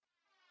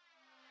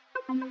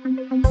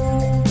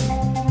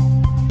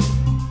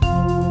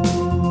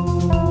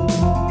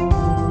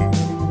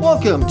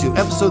Welcome to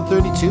episode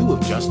 32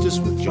 of Justice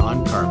with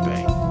John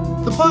Carpe,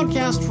 the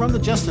podcast from the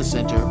Justice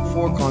Center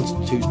for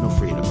Constitutional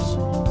Freedoms.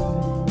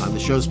 I'm the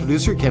show's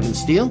producer, Kevin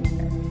Steele,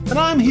 and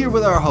I'm here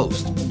with our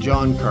host,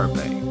 John Carpe,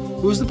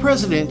 who is the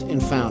president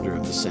and founder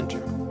of the center.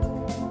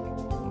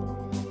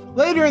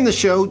 Later in the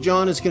show,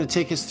 John is going to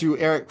take us through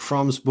Erich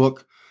Fromm's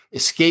book,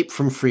 Escape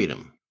from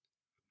Freedom.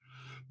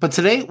 But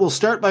today, we'll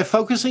start by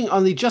focusing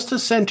on the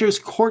Justice Center's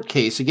court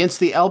case against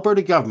the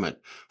Alberta government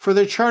for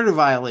their charter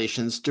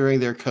violations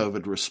during their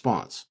COVID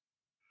response.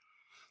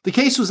 The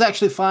case was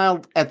actually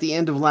filed at the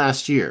end of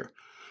last year,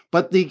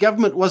 but the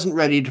government wasn't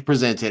ready to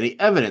present any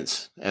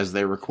evidence, as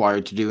they're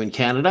required to do in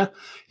Canada,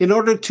 in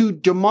order to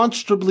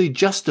demonstrably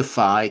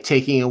justify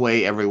taking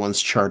away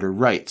everyone's charter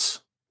rights.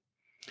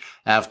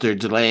 After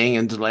delaying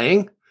and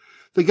delaying,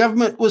 the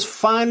government was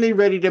finally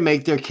ready to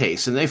make their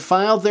case, and they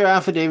filed their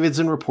affidavits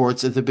and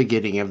reports at the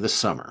beginning of the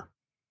summer.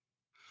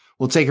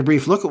 We'll take a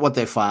brief look at what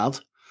they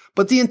filed,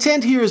 but the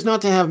intent here is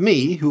not to have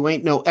me, who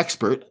ain't no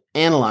expert,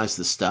 analyze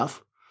the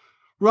stuff.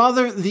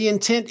 Rather, the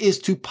intent is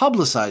to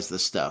publicize the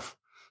stuff,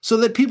 so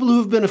that people who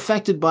have been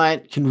affected by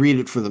it can read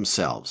it for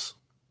themselves.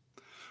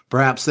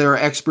 Perhaps there are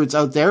experts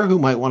out there who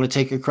might want to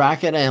take a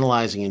crack at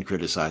analyzing and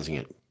criticizing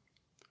it.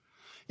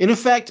 In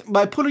effect,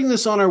 by putting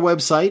this on our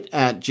website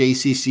at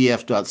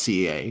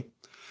jccf.ca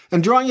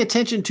and drawing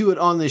attention to it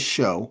on this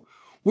show,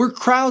 we're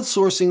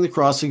crowdsourcing the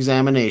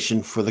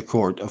cross-examination for the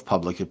court of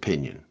public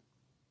opinion.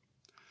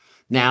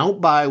 Now,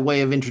 by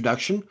way of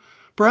introduction,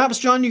 perhaps,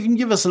 John, you can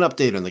give us an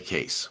update on the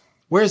case.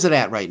 Where is it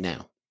at right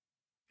now?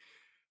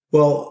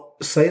 Well,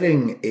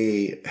 citing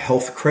a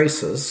health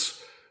crisis,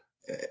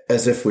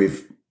 as if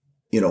we've,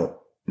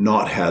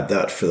 not had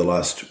that for the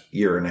last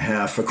year and a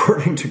half,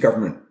 according to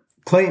government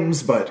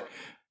claims, but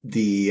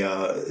the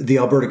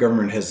Alberta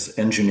government has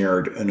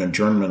engineered an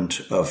adjournment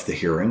of the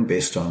hearing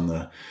based on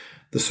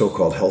the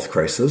so-called health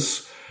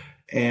crisis.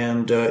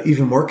 And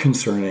even more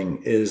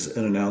concerning is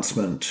an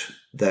announcement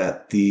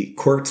that the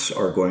courts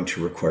are going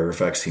to require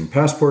vaccine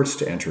passports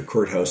to enter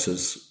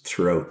courthouses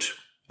throughout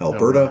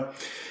Alberta.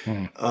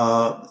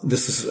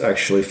 This is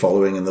actually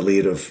following in the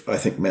lead of, I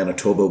think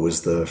Manitoba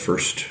was the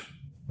first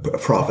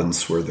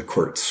province where the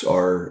courts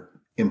are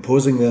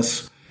imposing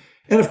this.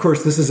 And of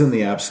course, this is in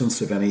the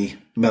absence of any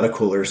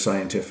medical or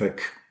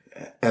scientific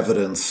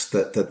evidence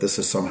that this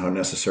is somehow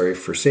necessary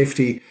for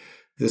safety.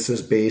 This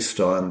is based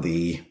on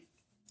the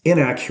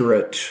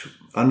inaccurate,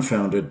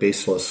 unfounded,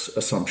 baseless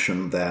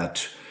assumption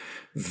that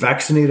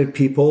vaccinated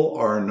people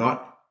are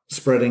not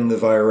spreading the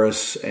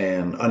virus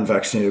and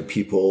unvaccinated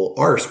people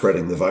are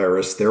spreading the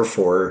virus.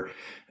 Therefore,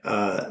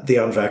 the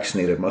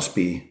unvaccinated must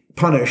be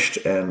punished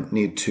and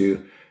need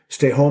to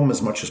stay home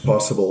as much as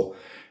possible.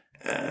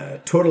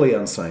 Totally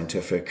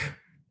unscientific.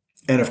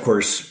 And of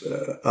course,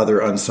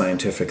 other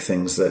unscientific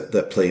things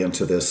that play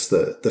into this.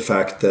 The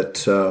fact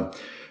that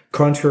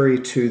contrary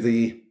to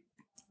the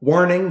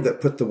warning that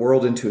put the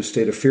world into a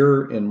state of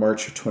fear in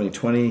March of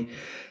 2020,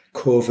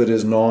 COVID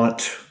is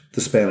not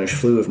the Spanish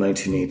flu of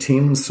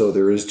 1918. So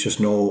there is just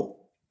no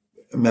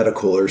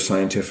medical or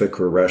scientific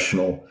or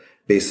rational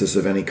basis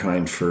of any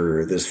kind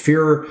for this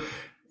fear,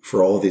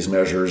 for all of these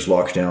measures,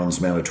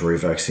 lockdowns, mandatory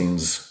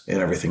vaccines, and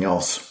everything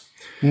else.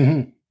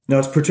 Mm-hmm. Now,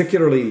 it's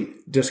particularly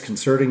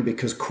disconcerting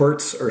because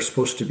courts are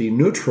supposed to be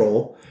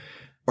neutral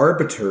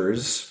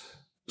arbiters.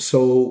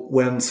 So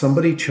when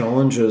somebody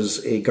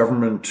challenges a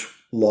government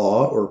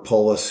law or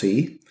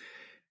policy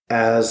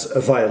as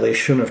a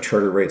violation of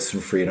charter rights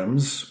and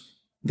freedoms,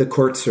 the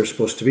courts are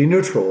supposed to be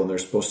neutral, and they're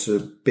supposed to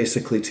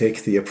basically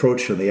take the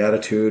approach and the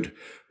attitude,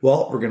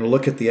 well, we're going to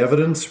look at the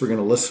evidence, we're going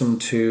to listen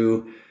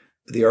to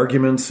the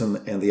arguments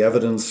and the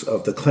evidence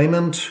of the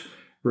claimant,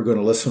 we're going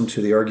to listen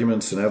to the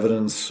arguments and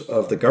evidence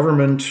of the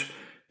government.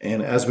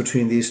 And as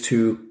between these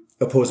two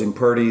opposing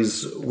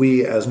parties,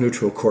 we as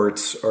neutral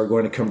courts are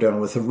going to come down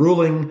with a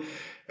ruling,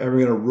 and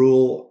we're going to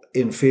rule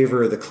in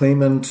favor of the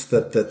claimant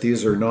that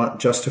these are not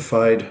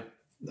justified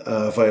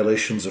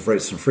violations of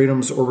rights and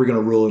freedoms, or we're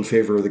going to rule in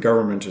favor of the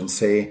government and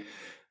say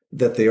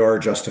that they are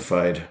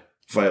justified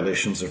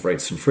violations of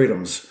rights and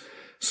freedoms.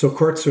 So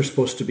courts are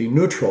supposed to be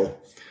neutral.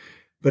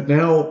 But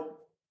now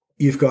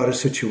you've got a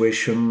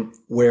situation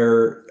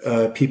where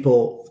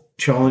people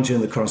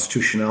challenging the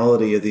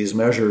constitutionality of these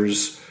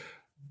measures,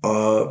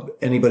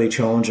 anybody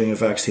challenging a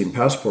vaccine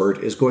passport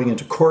is going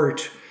into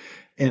court.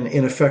 And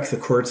in effect, the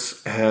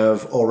courts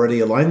have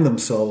already aligned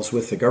themselves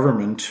with the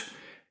government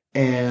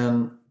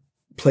and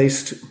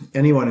placed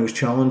anyone who's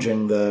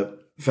challenging the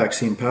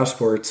vaccine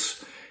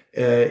passports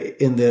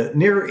in the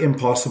near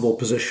impossible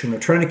position of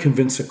trying to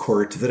convince a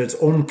court that its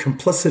own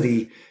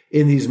complicity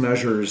in these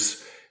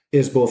measures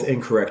is both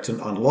incorrect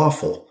and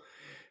unlawful.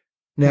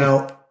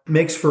 Now,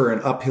 makes for an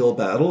uphill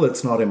battle.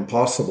 It's not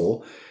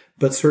impossible,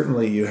 but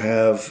certainly you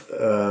have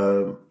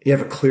a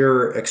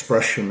clear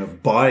expression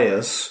of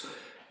bias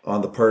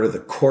on the part of the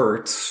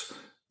courts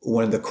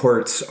when the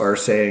courts are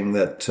saying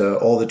that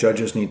all the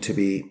judges need to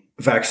be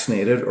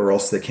vaccinated or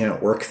else they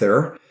can't work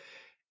there.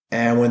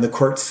 And when the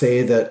courts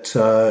say that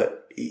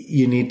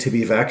you need to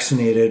be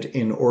vaccinated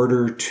in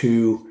order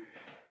to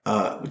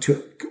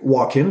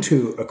walk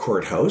into a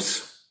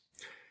courthouse.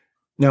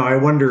 Now, I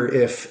wonder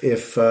if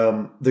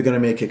they're going to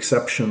make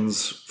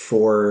exceptions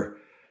for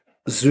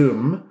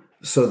Zoom,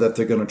 so that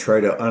they're going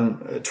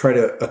to try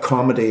to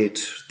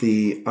accommodate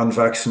the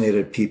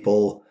unvaccinated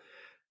people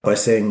by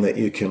saying that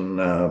you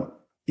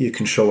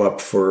can show up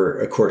for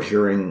a court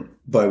hearing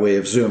by way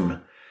of Zoom.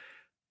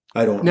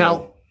 I don't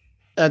know.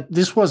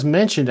 This was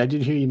mentioned. I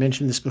did hear you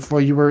mention this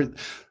before. You were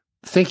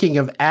thinking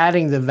of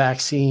adding the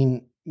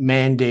vaccine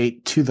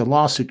mandate to the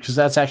lawsuit, because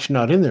that's actually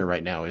not in there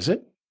right now, is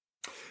it?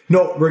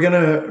 No, we're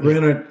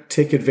gonna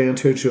take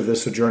advantage of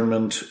this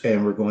adjournment,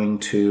 and we're going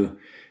to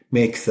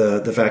make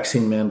the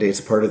vaccine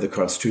mandates part of the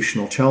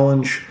constitutional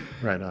challenge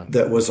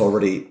that was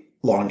already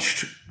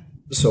launched.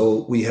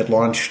 So we had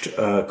launched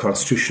a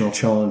constitutional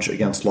challenge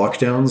against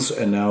lockdowns,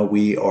 and now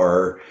we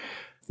are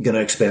going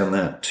to expand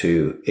that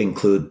to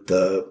include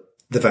the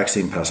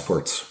vaccine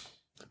passports.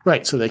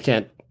 Right, so they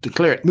can't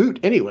declare it moot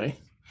anyway.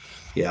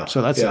 Yeah.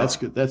 So that's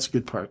good. That's a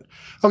good part.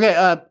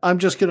 Okay, I'm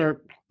just going to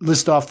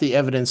list off the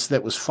evidence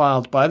that was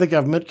filed by the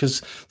government,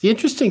 because the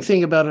interesting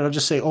thing about it, I'll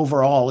just say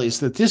overall, is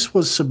that this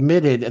was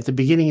submitted at the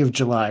beginning of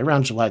July,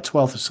 around July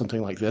 12th or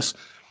something like this.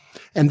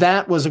 And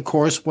that was, of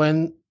course,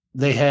 when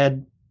they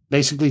had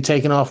basically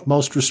taken off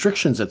most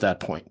restrictions at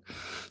that point.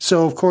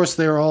 So, of course,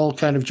 they're all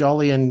kind of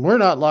jolly and we're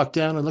not locked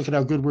down and look at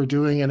how good we're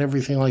doing and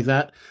everything like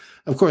that.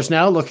 Of course,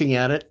 now looking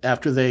at it,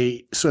 after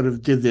they sort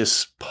of did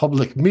this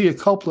public mea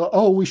culpa,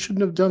 oh, we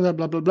shouldn't have done that,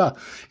 blah, blah, blah.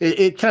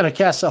 It kind of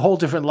casts a whole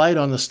different light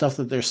on the stuff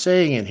that they're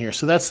saying in here.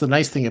 So that's the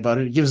nice thing about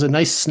it. It gives a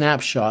nice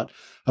snapshot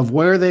of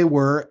where they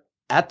were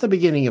at the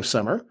beginning of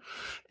summer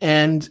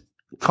and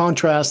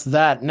contrast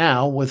that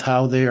now with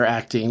how they are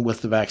acting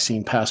with the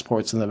vaccine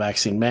passports and the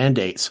vaccine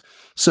mandates.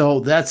 So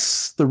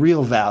that's the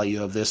real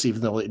value of this,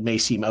 even though it may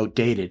seem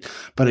outdated,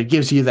 but it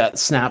gives you that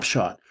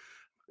snapshot.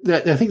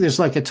 I think there's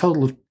like a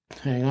total of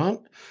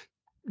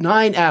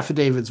 9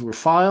 affidavits were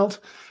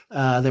filed.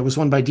 There was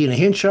one by Deena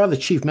Hinshaw, the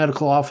Chief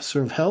Medical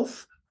Officer of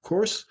Health, of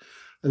course.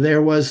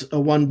 There was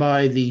one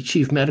by the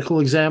Chief Medical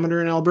Examiner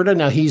in Alberta.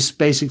 Now, he's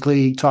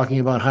basically talking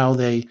about how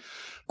they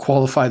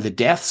qualify the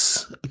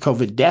deaths,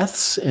 COVID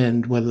deaths,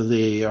 and whether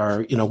they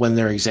are, when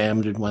they're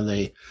examined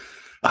and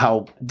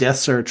how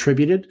deaths are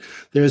attributed.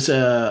 There's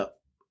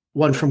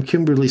one from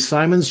Kimberly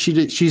Simons.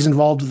 She's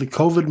involved with the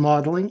COVID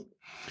modeling.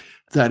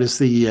 That is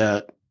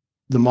the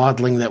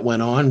modeling that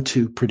went on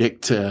to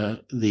predict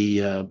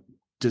the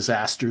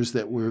disasters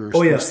that were.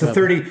 Oh yes, the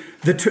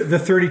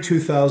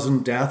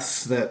 32,000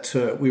 deaths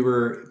that we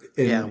were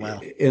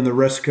in the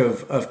risk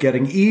of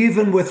getting.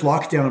 Even with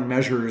lockdown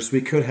measures,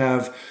 we could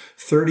have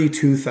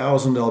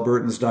 32,000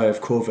 Albertans die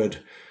of COVID.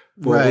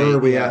 Well, where are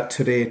we at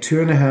today?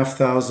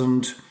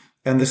 2,500,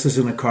 and this is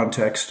in a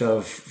context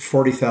of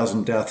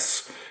 40,000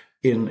 deaths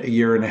in a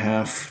year and a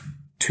half.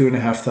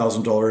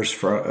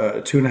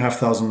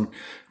 $2,500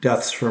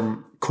 deaths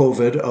from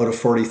COVID out of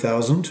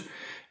 40,000,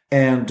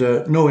 and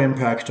no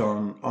impact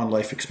on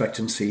life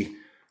expectancy.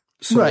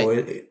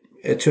 So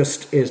it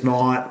just is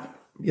not,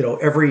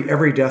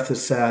 every death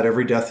is sad,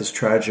 every death is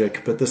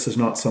tragic, but this is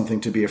not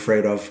something to be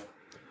afraid of.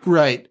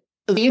 Right.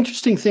 The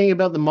interesting thing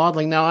about the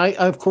modeling, now I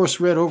of course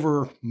read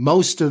over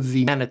most of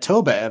the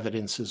Manitoba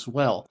evidence as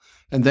well,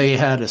 and they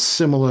had a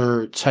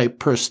similar type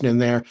person in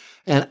there.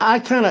 And I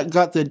kind of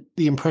got the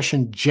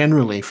impression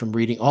generally from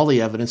reading all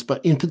the evidence,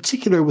 but in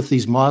particular with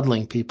these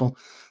modeling people,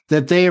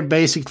 that they are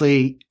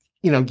basically,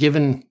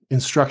 given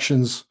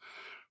instructions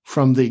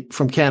from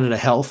Canada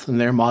Health and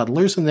their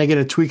modelers, and they get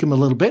to tweak them a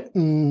little bit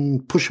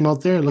and push them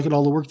out there and look at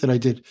all the work that I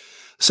did.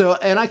 So,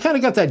 and I kind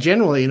of got that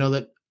generally,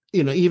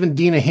 even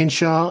Deena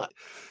Hinshaw,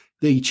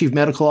 the Chief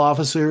Medical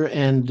Officer,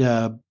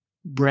 and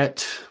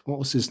Brett, what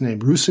was his name,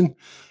 Rusin,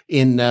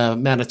 in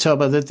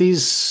Manitoba, that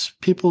these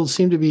people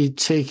seem to be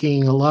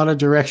taking a lot of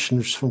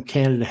directions from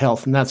Canada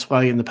Health. And that's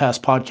why in the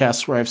past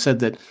podcasts where I've said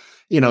that,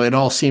 it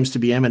all seems to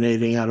be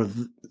emanating out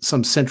of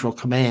some central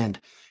command.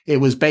 It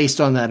was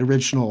based on that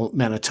original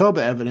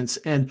Manitoba evidence.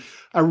 And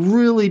I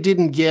really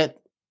didn't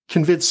get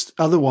convinced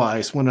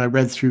otherwise when I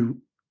read through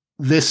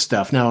this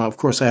stuff. Now, of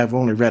course, I have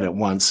only read it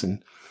once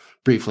and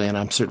briefly, and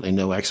I'm certainly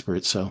no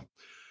expert. So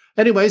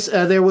anyways,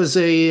 there was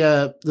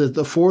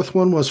the fourth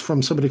one was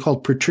from somebody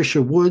called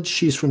Patricia Woods.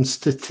 She's from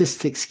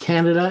Statistics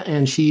Canada,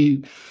 and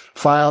she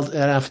filed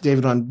an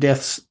affidavit on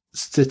death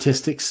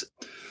statistics,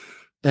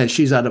 and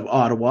she's out of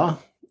Ottawa.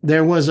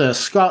 There was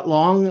Scott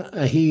Long.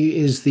 He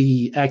is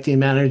the acting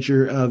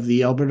manager of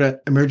the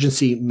Alberta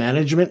Emergency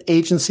Management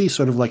Agency,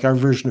 sort of like our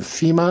version of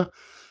FEMA,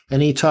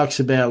 and he talks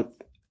about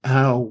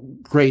how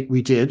great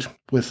we did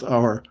with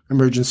our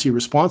emergency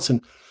response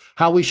and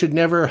how we should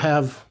never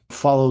have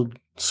followed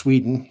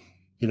Sweden.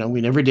 We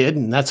never did,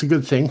 and that's a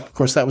good thing. Of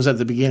course, that was at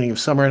the beginning of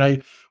summer. And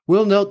I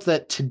will note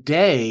that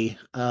today,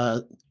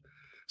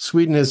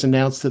 Sweden has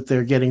announced that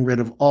they're getting rid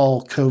of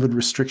all COVID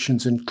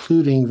restrictions,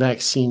 including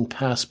vaccine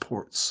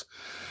passports.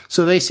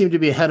 So they seem to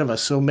be ahead of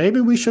us. So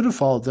maybe we should have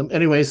followed them.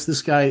 Anyways,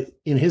 this guy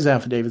in his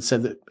affidavit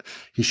said that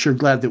he's sure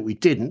glad that we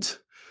didn't.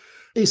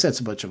 He says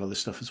a bunch of other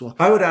stuff as well.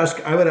 I would ask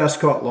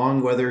Scott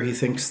Long whether he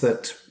thinks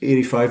that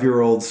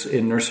 85-year-olds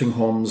in nursing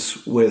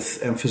homes with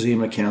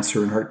emphysema,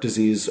 cancer, and heart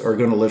disease are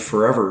going to live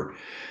forever.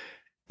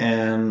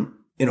 And,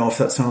 if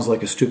that sounds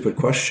like a stupid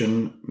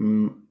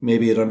question,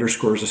 maybe it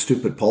underscores a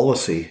stupid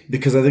policy.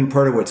 Because I think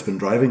part of what's been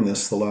driving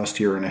this the last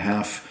year and a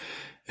half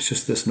is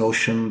just this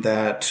notion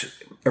that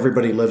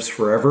everybody lives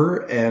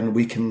forever and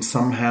we can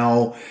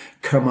somehow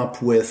come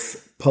up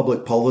with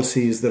public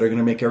policies that are going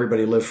to make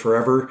everybody live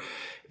forever.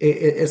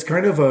 It's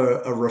kind of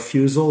a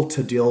refusal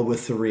to deal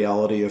with the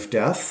reality of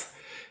death.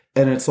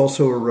 And it's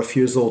also a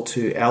refusal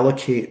to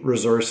allocate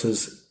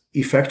resources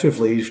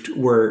effectively to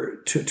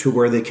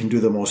where they can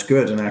do the most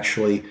good and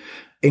actually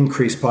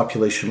increase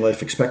population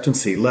life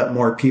expectancy, let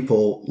more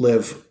people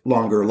live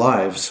longer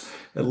lives.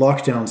 And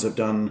lockdowns have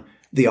done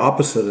the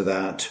opposite of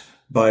that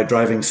by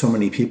driving so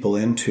many people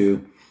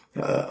into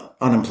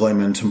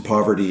unemployment and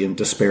poverty and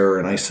despair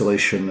and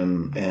isolation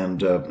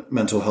and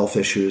mental health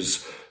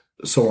issues,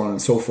 so on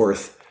and so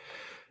forth.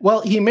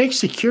 Well, he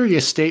makes a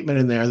curious statement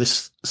in there.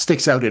 This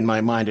sticks out in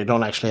my mind. I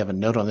don't actually have a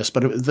note on this,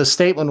 but the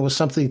statement was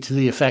something to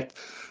the effect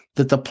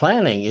that the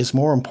planning is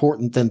more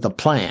important than the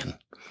plan.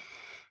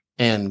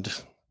 And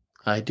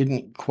I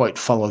didn't quite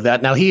follow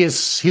that. Now,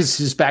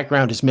 his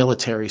background is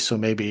military, so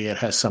maybe it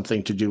has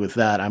something to do with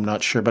that. I'm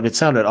not sure, but it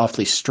sounded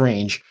awfully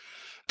strange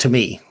to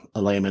me,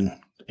 a layman,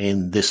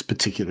 in this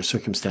particular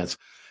circumstance.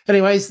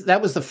 Anyways,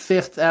 that was the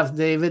fifth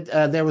affidavit.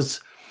 There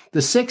was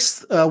the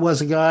sixth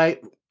was a guy,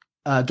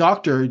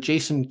 Dr.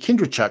 Jason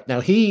Kindrachuk.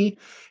 Now, he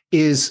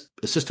is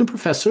assistant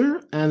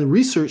professor and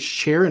research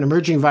chair in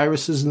emerging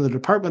viruses in the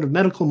Department of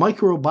Medical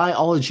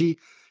Microbiology,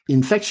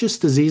 Infectious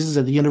Diseases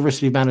at the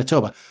University of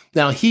Manitoba.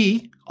 Now,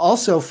 he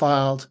also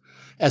filed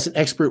as an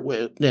expert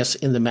witness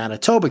in the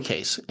Manitoba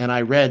case, and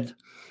I read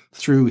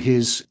through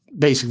his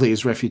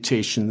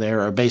refutation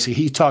there. Or basically,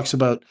 he talks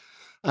about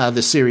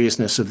the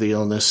seriousness of the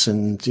illness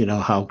and,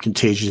 how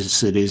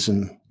contagious it is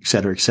and et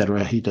cetera, et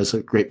cetera. He does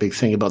a great big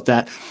thing about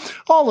that.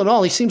 All in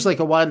all, he seems like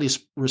a widely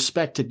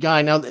respected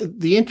guy. Now,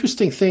 the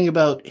interesting thing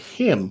about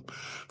him,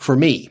 for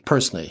me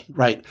personally,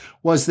 right,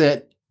 was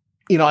that,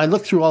 I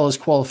looked through all his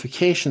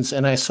qualifications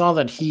and I saw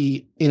that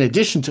he, in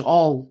addition to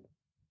all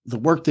the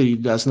work that he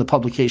does and the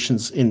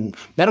publications in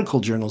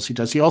medical journals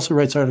he also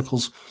writes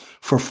articles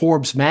for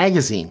Forbes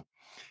magazine.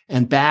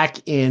 And back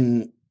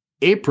in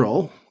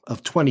April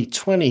of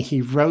 2020,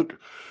 he wrote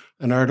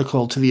an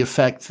article to the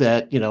effect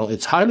that,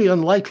 it's highly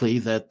unlikely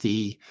that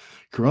the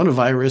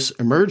coronavirus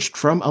emerged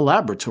from a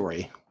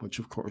laboratory, which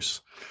of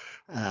course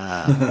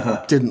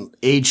didn't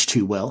age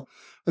too well.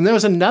 And there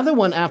was another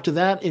one after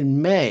that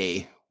in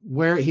May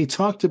where he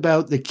talked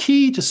about the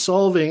key to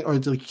solving or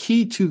the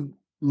key to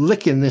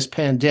licking this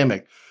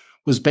pandemic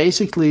was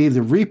basically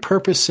the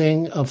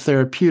repurposing of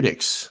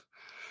therapeutics.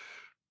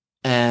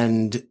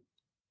 And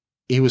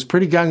he was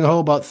pretty gung-ho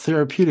about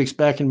therapeutics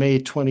back in May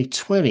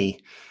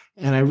 2020.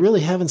 And I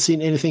really haven't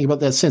seen anything about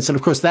that since. And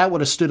of course, that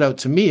would have stood out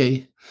to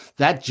me.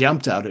 That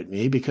jumped out at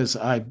me because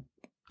I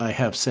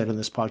have said in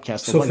this podcast.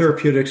 So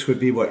therapeutics would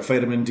be what?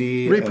 Vitamin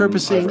D?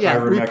 Repurposing,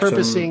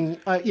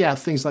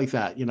 things like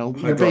that.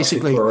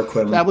 Basically,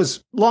 that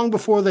was long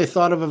before they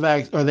thought of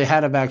they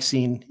had a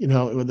vaccine.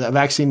 The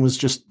vaccine was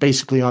just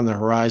basically on the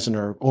horizon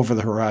or over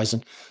the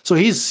horizon. So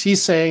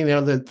he's saying,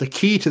 that the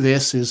key to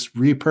this is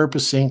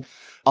repurposing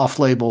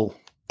off-label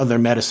other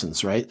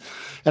medicines, right?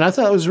 And I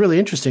thought it was really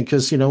interesting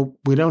because,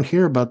 we don't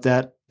hear about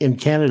that in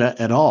Canada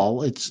at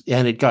all.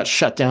 And it got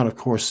shut down, of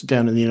course,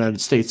 down in the United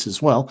States as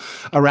well.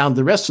 Around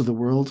the rest of the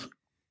world,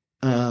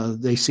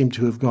 they seem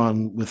to have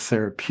gone with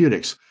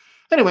therapeutics.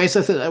 Anyways,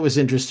 I thought that was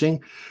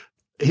interesting.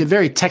 He had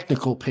very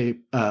technical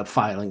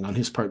filing on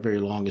his part, very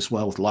long as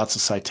well, with lots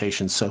of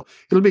citations. So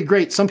it'll be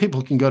great. Some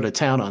people can go to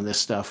town on this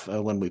stuff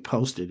when we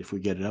post it, if we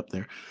get it up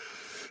there.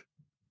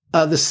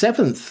 The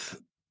seventh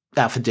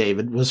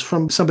affidavit was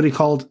from somebody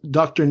called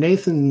Dr.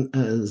 Nathan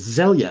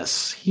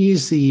Zelius.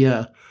 He's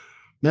the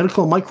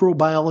medical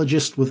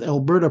microbiologist with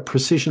Alberta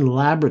Precision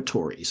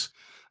Laboratories.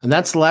 And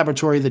that's the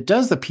laboratory that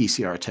does the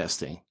PCR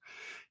testing.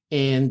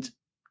 And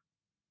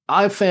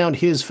I found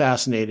his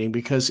fascinating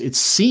because it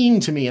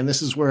seemed to me, and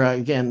this is where, I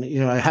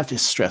have to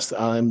stress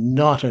that I'm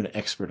not an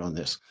expert on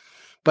this.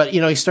 But,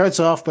 he starts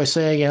off by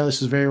saying,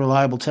 this is a very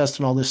reliable test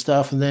and all this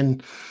stuff. And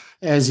then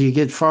as you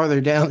get farther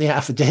down the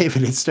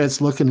affidavit, it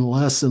starts looking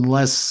less and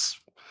less,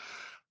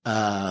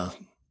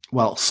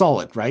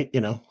 solid, right?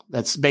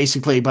 That's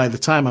basically, by the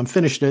time I'm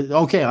finished it,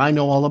 okay, I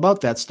know all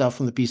about that stuff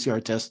from the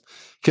PCR test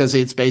because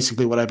it's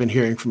basically what I've been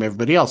hearing from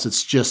everybody else.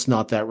 It's just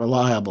not that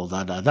reliable,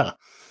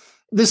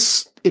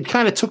 It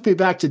kind of took me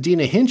back to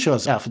Dina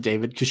Hinshaw's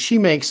affidavit because she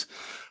makes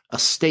a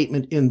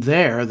statement in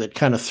there that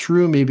kind of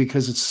threw me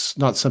because it's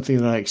not something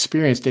that I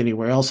experienced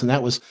anywhere else. And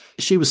that was,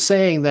 she was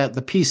saying that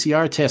the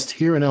PCR test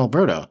here in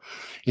Alberta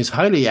is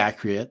highly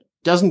accurate,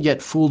 doesn't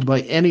get fooled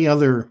by any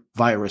other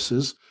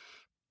viruses,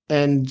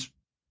 and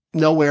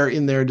nowhere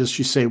in there does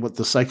she say what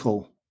the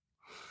cycle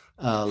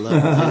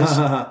level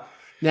is.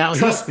 Now,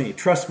 trust me,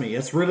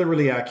 it's really,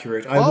 really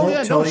accurate. I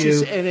won't tell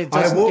you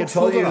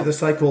the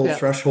cycle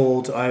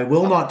threshold. I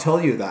will not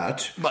tell you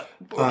that. But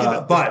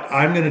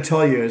I'm going to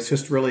tell you it's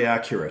just really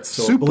accurate.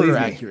 So super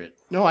accurate.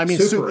 No, I mean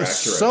super accurate.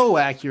 So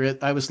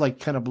accurate. I was like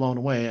kind of blown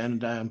away,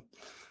 and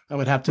I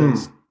would have to.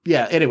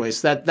 Yeah.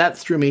 Anyways, that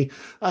threw me.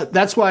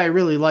 That's why I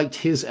really liked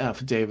his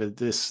affidavit.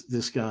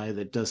 This guy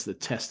that does the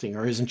testing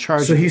or is in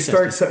charge. So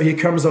he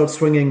comes out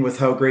swinging with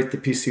how great the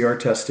PCR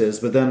test is,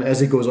 but then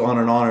as he goes on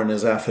in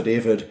his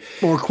affidavit,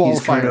 more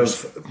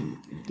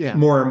qualifiers,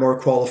 more and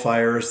more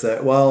qualifiers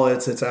that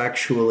it's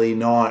actually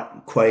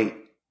not quite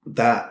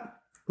that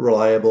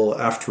reliable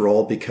after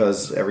all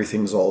because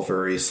everything's all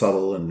very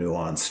subtle and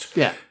nuanced.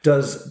 Yeah.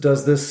 Does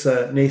this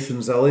Nathan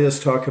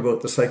Zelius talk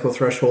about the cycle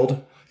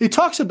threshold? He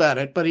talks about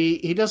it, but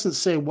he doesn't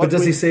say what. But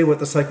does he say what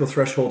the cycle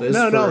threshold is?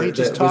 No, he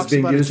just talks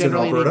about it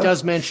generally. And he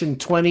does mention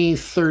 20,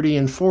 30,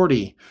 and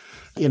 40,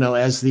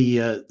 as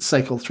the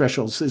cycle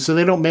thresholds. So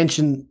they don't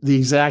mention the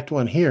exact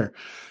one here.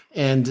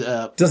 And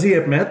does he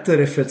admit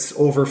that if it's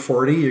over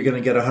 40, you're going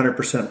to get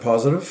 100%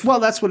 positive? Well,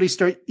 that's what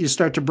you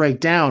start to break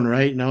down,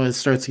 right? It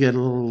starts to get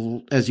a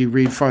little, as you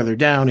read farther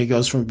down, he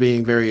goes from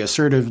being very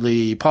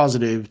assertively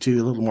positive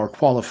to a little more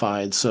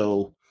qualified.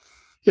 So,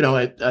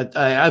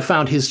 I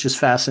found his just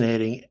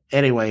fascinating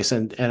anyways,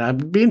 and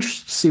I'd be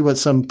interested to see what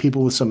some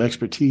people with some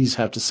expertise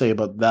have to say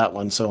about that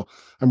one. So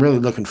I'm really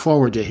looking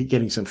forward to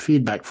getting some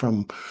feedback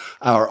from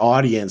our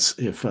audience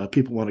if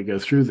people want to go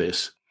through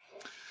this.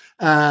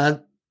 The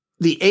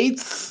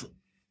 8th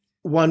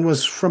one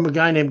was from a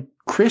guy named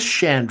Chris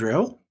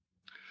Shandro.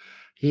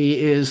 He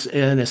is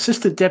an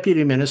assistant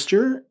deputy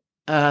minister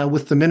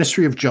with the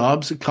Ministry of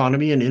Jobs,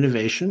 Economy, and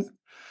Innovation.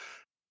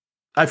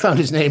 I found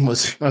his name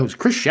was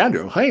Chris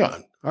Shandro. Hang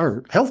on.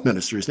 Our health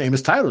minister's name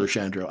is Tyler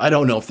Shandro. I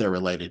don't know if they're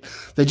related.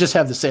 They just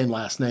have the same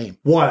last name.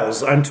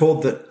 I'm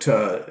told that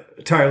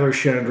Tyler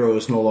Shandro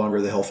is no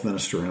longer the health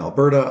minister in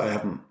Alberta. I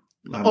haven't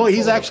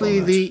he's actually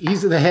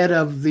he's the head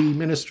of the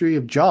Ministry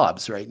of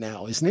Jobs right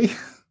now, isn't he?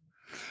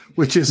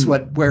 Which is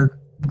where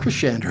Chris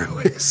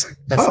Shandro is.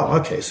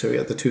 Okay. So we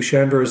have the two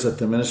Shandros at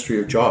the Ministry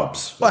of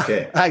Jobs.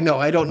 Okay. Well, I know.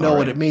 I don't know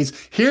what it means.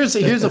 Here's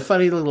a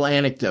funny little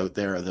anecdote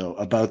there, though,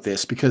 about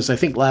this, because I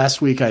think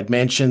last week I'd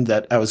mentioned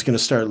that I was going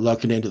to start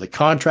looking into the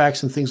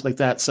contracts and things like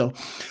that. So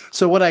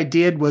what I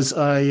did was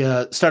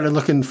I started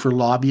looking for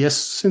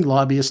lobbyists in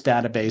lobbyist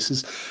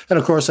databases. And,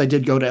 of course, I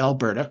did go to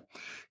Alberta.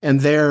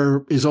 And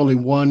there is only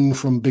one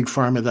from Big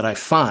Pharma that I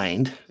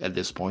find at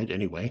this point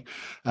anyway.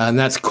 And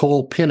that's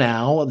Cole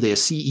Pinow, the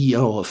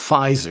CEO of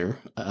Pfizer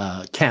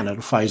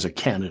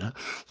Canada,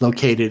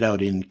 located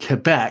out in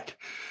Quebec.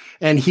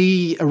 And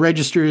he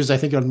registers, I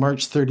think, on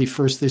March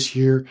 31st this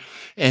year.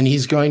 And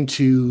he's going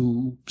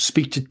to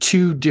speak to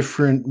two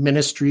different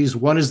ministries.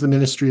 One is the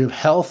Ministry of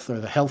Health, or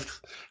the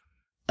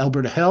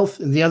Alberta Health.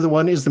 And the other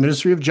one is the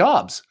Ministry of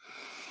Jobs.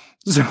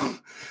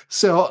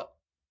 So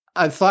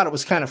I thought it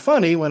was kind of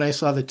funny when I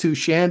saw the two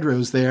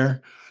Shandros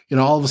there.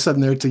 All of a sudden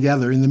they're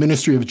together in the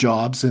Ministry of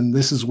Jobs, and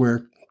this is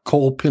where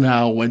Cole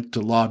Pinow went to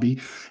lobby.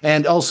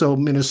 And also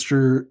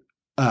Minister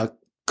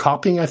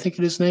Copping, I think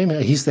it is his name.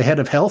 He's the head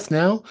of health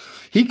now.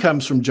 He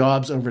comes from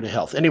Jobs over to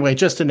health. Anyway,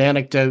 just an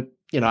anecdote.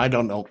 I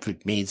don't know if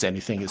it means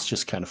anything. It's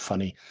just kind of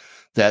funny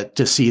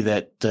to see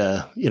that,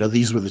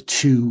 these were the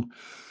two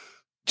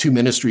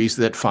ministries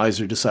that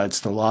Pfizer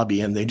decides to lobby,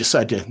 and they do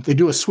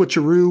a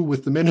switcheroo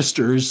with the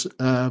ministers,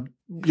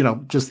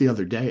 just the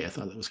other day. I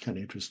thought that was kind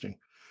of interesting.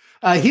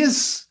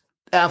 His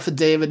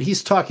affidavit,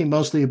 he's talking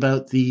mostly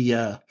about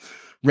the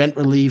rent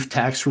relief,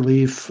 tax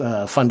relief,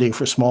 funding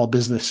for small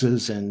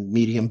businesses and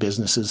medium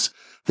businesses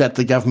that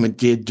the government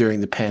did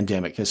during the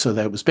pandemic. And so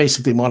that was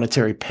basically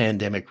monetary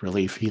pandemic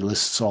relief. He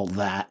lists all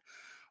that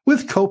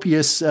with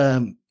copious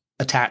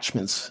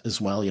attachments as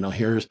well.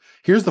 Here's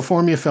the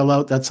form you fill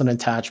out. That's an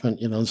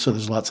attachment, so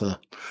there's lots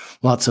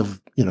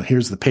of,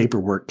 here's the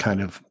paperwork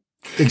kind of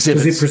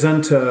exhibits. Does he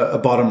present a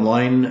bottom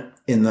line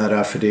in that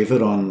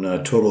affidavit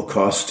on total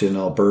cost in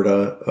Alberta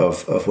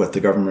of what the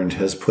government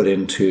has put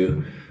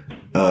into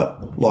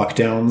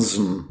lockdowns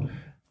and,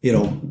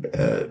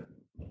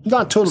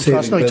 not total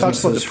cost. No, he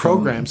talks about the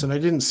programs, and I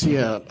didn't see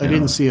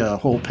a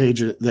whole page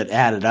that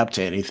added up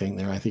to anything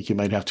there. I think you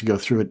might have to go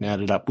through it and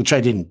add it up, which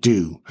I didn't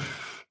do.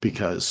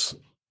 Because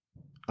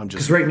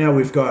right now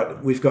we've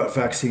got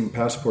vaccine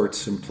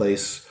passports in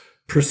place,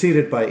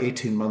 preceded by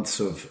 18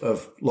 months of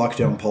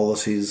lockdown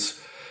policies,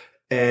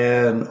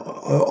 and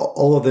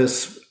all of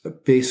this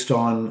based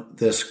on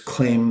this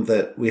claim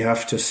that we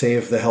have to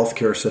save the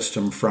healthcare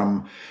system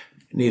from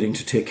needing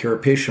to take care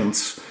of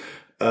patients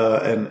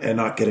and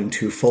not getting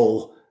too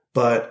full.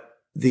 But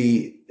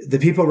the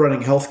people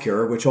running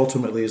healthcare, which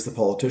ultimately is the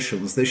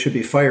politicians, they should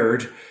be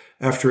fired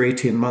after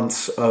 18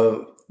 months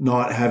of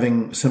not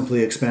having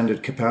simply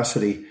expanded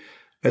capacity.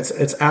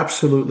 It's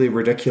absolutely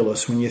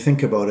ridiculous when you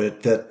think about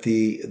it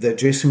that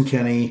Jason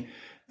Kenney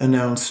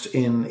announced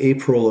in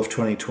April of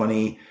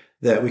 2020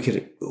 that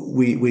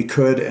we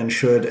could and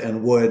should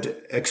and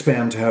would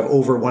expand to have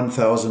over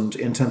 1,000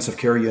 intensive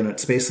care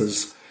unit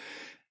spaces,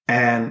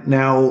 and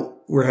now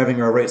we're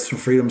having our rights and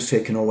freedoms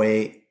taken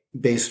away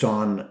based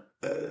on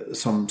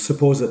some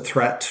supposed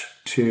threat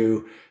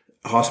to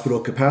hospital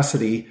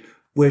capacity,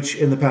 which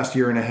in the past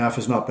year and a half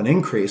has not been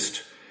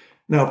increased.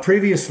 Now,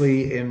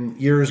 previously, in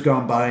years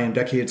gone by and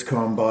decades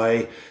gone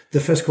by,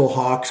 the fiscal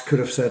hawks could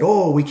have said,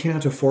 oh, we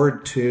can't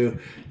afford to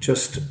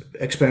just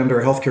expand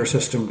our healthcare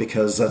system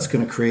because that's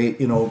going to create,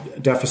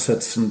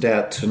 deficits and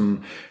debt, and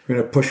we're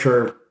going to push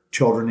our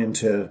children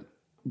into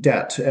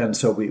debt. And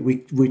so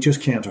we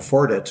just can't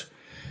afford it.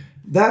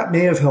 That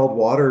may have held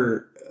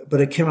water,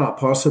 but it cannot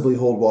possibly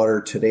hold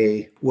water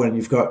today when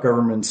you've got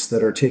governments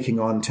that are taking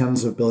on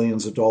tens of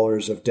billions of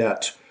dollars of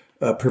debt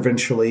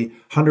provincially,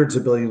 hundreds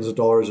of billions of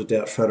dollars of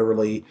debt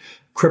federally,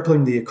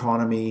 crippling the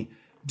economy,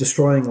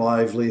 destroying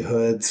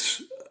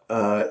livelihoods,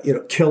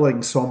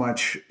 killing so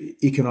much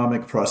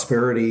economic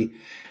prosperity.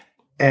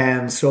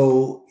 And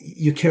so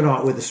you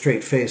cannot with a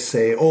straight face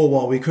say, oh,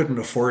 well, we couldn't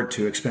afford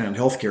to expand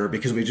healthcare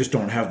because we just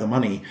don't have the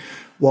money.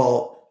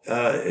 Well,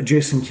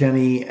 Jason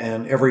Kenney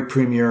and every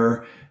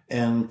premier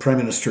and Prime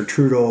Minister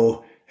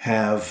Trudeau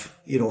have,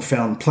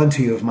 found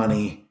plenty of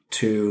money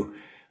to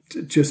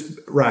just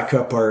rack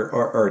up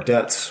our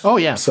debts. Oh,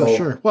 yeah, for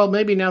sure. Well,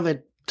 maybe now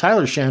that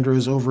Tyler Chandra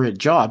is over at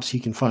Jobs, he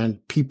can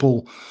find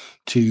people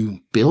to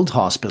build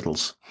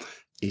hospitals.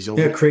 He's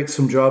over. Yeah, create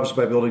some jobs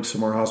by building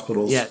some more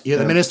hospitals. Yeah, you're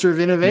the Minister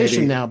of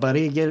Innovation now,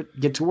 buddy.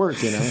 Get to work,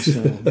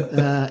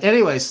 So,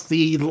 anyways,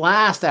 the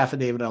last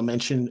affidavit I'll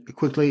mention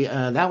quickly,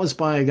 that was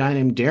by a guy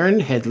named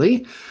Darren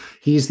Headley.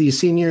 He's the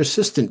Senior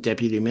Assistant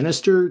Deputy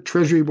Minister,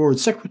 Treasury Board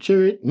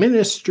Secretary,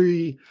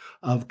 Ministry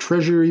of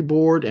Treasury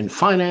Board and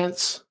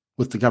Finance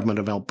with the Government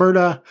of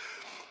Alberta.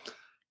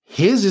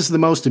 His is the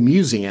most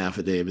amusing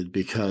affidavit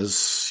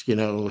because,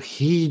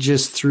 he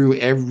just threw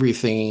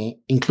everything,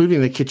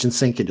 including the kitchen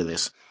sink, into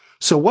this.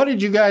 So what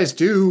did you guys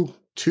do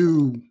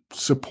to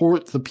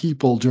support the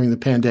people during the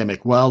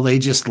pandemic? Well, they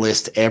just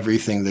list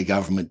everything the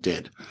government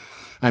did.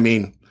 I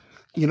mean,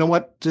 you know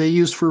what they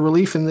used for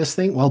relief in this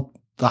thing? Well,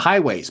 the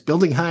highways,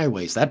 building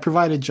highways, that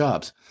provided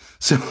jobs.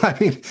 So, I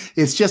mean,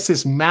 it's just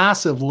this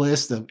massive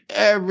list of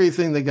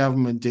everything the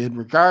government did,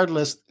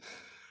 regardless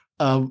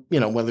of,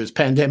 whether it's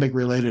pandemic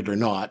related or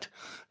not.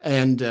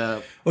 And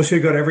so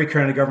you got every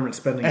kind of government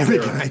spending. Every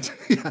kind.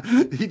 Yeah.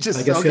 He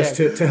just, I guess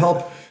yes, to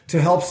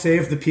help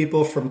save the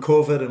people from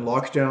COVID and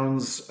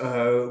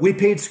lockdowns. We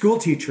paid school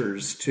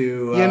teachers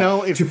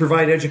to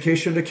provide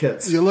education to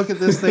kids. You look at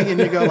this thing and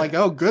you go like,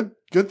 oh, good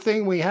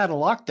thing we had a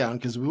lockdown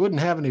because we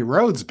wouldn't have any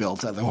roads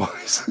built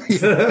otherwise.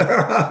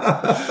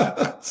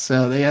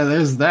 So yeah,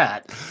 there's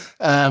that.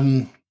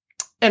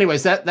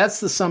 Anyways, that's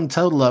the sum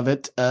total of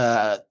it.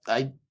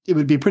 It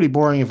would be pretty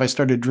boring if I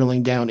started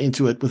drilling down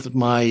into it with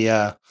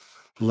my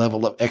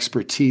level of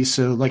expertise.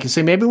 So like I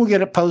say, maybe we'll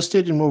get it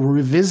posted and we'll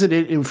revisit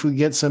it if we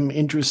get some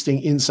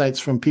interesting insights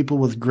from people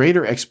with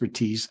greater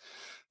expertise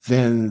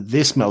than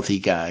this mouthy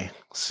guy.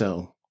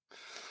 So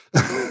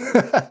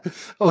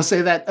I'll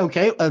say that,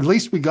 okay, at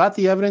least we got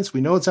the evidence.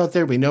 We know it's out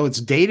there. We know it's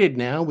dated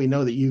now. We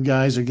know that you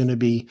guys are going to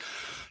be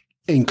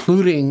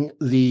including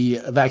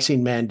the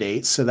vaccine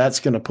mandates. So that's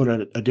going to put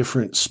a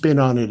different spin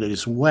on it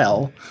as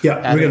well.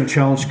 Yeah, we're going to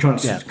challenge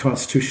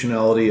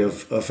constitutionality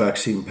of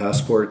vaccine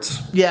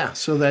passports. Yeah,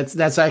 so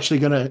that's actually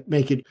going to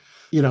make it,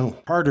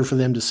 harder for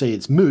them to say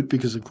it's moot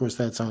because, of course,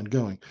 that's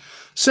ongoing.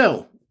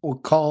 So we'll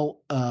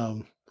call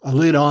a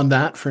lid on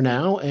that for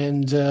now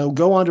and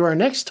go on to our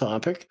next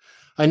topic.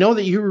 I know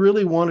that you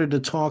really wanted to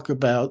talk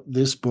about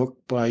this book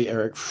by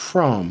Erich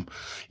Fromm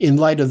in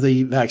light of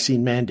the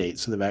vaccine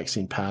mandates, the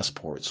vaccine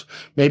passports.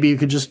 Maybe you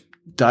could just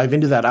dive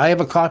into that. I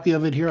have a copy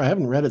of it here. I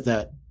haven't read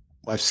it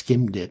I've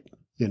skimmed it,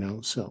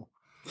 so.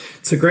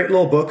 It's a great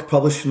little book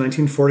published in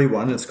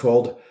 1941. It's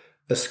called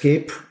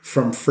Escape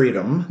from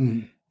Freedom. Mm-hmm.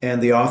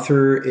 And the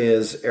author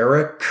is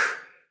Erich,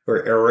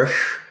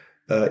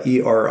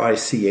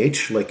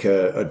 E-R-I-C-H, like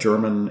a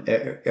German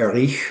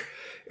Erich.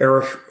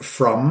 Erich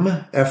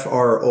Fromm,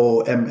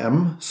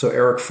 F-R-O-M-M, so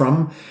Erich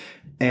Fromm,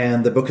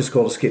 and the book is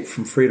called Escape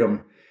from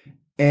Freedom.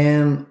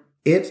 And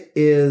it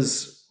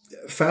is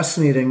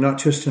fascinating, not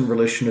just in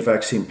relation to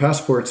vaccine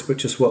passports, but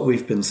just what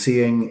we've been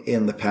seeing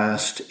in the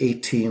past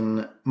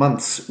 18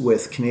 months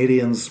with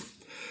Canadians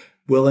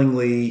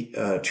willingly,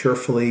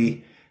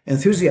 cheerfully,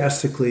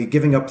 enthusiastically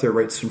giving up their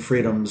rights and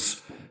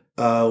freedoms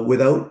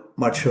without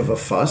much of a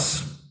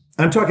fuss.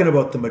 I'm talking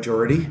about the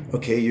majority.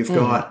 Okay, you've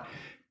got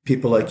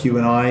people like you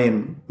and I,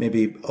 and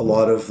maybe a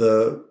lot of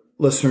the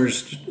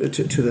listeners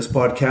to this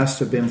podcast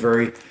have been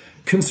very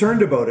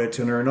concerned about it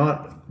and are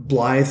not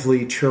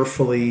blithely,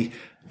 cheerfully,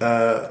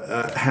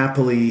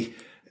 happily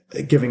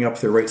giving up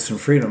their rights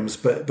and freedoms.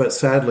 But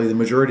sadly, the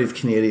majority of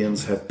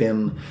Canadians have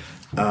been,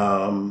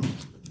 quite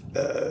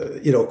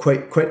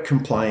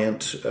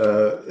compliant,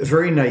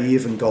 very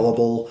naive and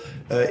gullible,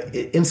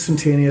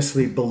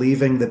 instantaneously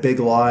believing the big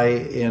lie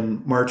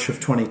in March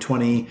of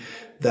 2020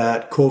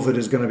 that COVID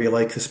is going to be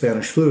like the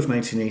Spanish flu of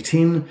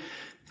 1918,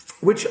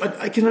 which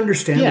I can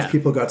understand if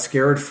people got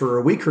scared for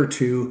a week or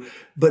two,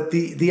 but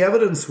the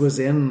evidence was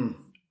within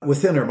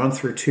a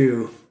month or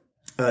two,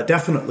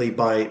 definitely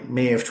by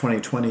May of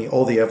 2020,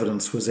 all the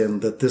evidence was in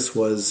that this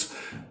was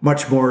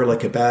much more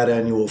like a bad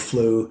annual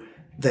flu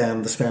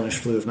than the Spanish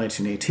flu of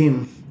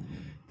 1918.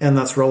 And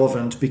that's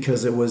relevant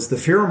because it was the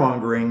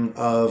fear-mongering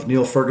of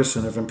Neil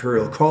Ferguson of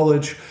Imperial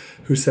College,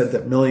 who said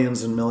that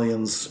millions and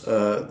millions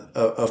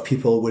of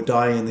people would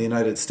die in the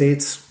United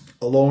States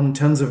alone,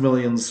 tens of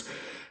millions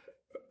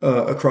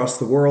across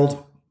the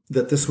world,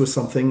 that this was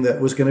something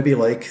that was going to be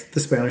like the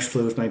Spanish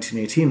flu of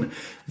 1918.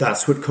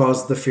 That's what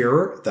caused the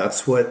fear.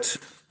 That's what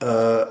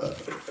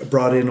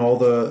brought in all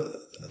the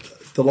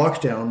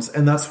lockdowns.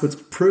 And that's what's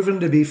proven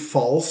to be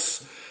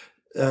false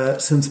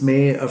since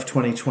May of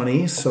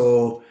 2020.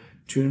 So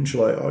June,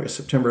 July, August,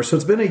 September. So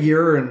it's been a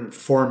year and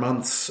 4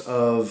 months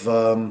of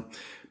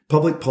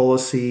public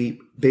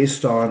policy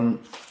based on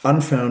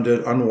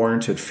unfounded,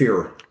 unwarranted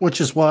fear. Which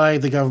is why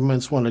the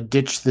governments want to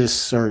ditch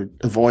this or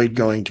avoid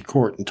going to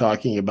court and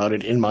talking about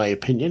it, in my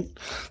opinion.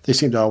 They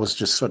seem to always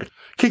just sort of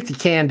kick the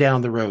can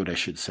down the road, I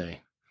should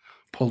say.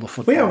 Pull the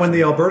football. Well, yeah, when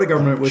the Alberta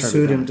government was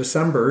sued in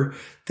December,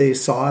 they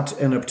sought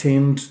and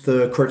obtained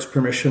the court's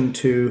permission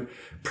to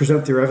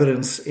present their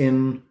evidence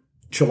in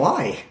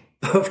July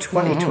of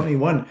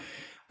 2021.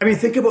 I mean,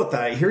 think about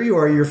that. Here you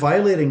are, you're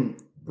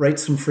violating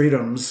rights and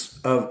freedoms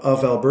of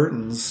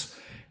Albertans,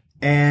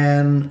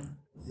 and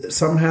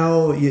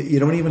somehow you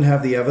don't even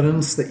have the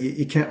evidence, that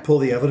you can't pull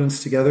the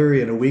evidence together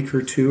in a week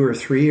or 2 or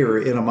 3 or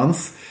in a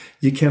month.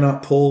 You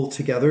cannot pull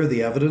together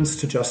the evidence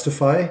to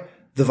justify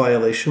the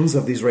violations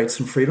of these rights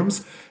and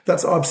freedoms.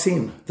 That's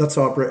obscene. That's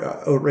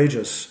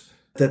outrageous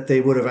that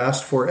they would have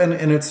asked for. And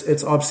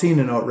it's obscene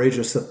and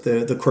outrageous that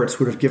the courts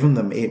would have given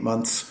them 8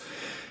 months.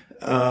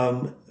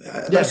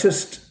 That's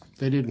just...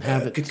 They didn't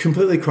have it.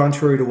 Completely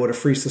contrary to what a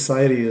free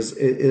society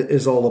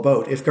is all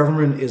about. If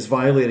government is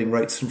violating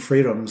rights and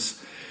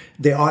freedoms,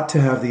 they ought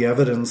to have the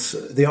evidence.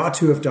 They ought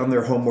to have done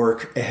their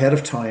homework ahead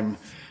of time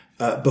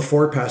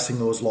before passing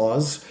those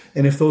laws.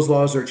 And if those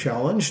laws are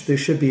challenged, they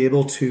should be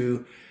able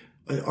to,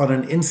 on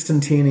an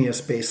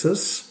instantaneous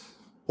basis,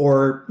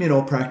 or,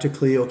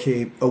 practically,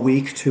 a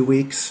week, 2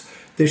 weeks,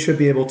 they should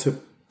be able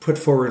to put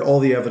forward all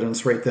the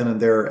evidence right then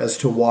and there as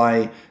to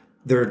why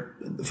they're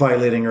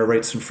violating our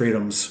rights and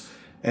freedoms.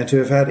 And to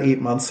have had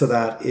 8 months of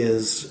that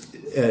is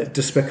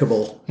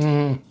despicable.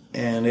 Mm.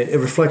 And it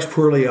reflects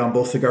poorly on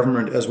both the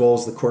government as well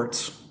as the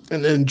courts.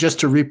 And then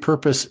just to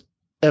repurpose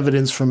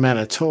evidence from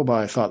Manitoba,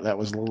 I thought that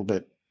was a little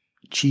bit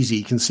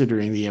cheesy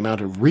considering the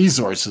amount of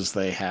resources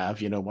they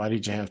have. Why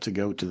did you have to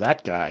go to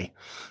that guy?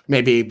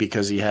 Maybe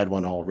because he had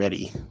one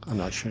already. I'm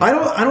not sure. I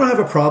don't have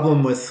a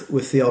problem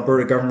with the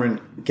Alberta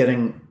government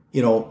getting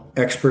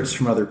experts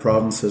from other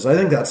provinces. I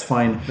think that's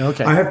fine.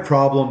 Okay. I have a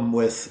problem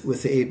with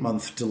the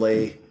 8-month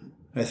delay.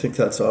 I think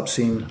that's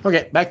obscene.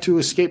 Okay, back to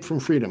Escape from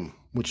Freedom,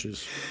 which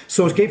is...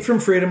 So Escape from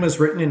Freedom was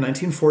written in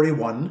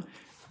 1941,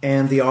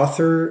 and the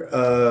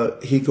author,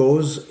 he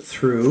goes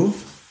through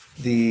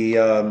the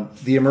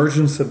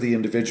emergence of the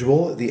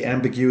individual, the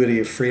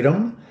ambiguity of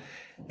freedom,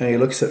 and he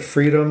looks at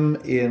freedom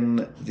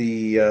in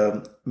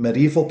the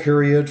medieval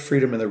period,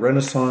 freedom in the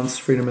Renaissance,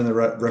 freedom in the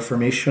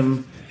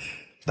Reformation,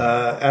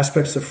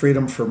 aspects of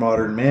freedom for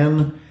modern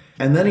man,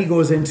 and then he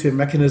goes into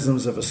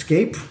mechanisms of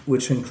escape,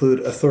 which include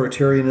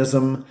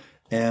authoritarianism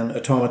and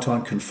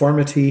automaton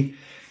conformity.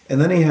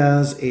 And then he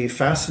has a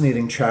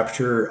fascinating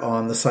chapter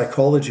on the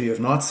psychology of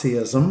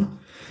Nazism.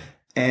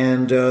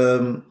 And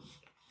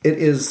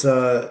it's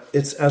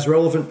as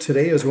relevant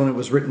today as when it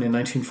was written in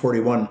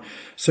 1941.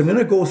 So I'm going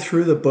to go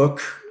through the book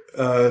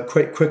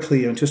quite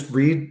quickly and just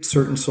read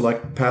certain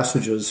select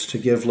passages to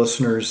give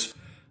listeners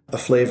a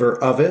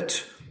flavor of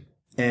it.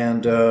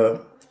 And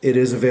it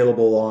is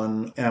available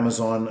on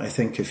Amazon, I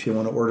think, if you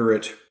want to order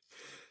it.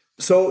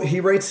 So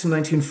he writes in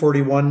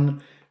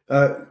 1941...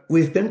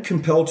 we've been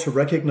compelled to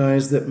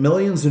recognize that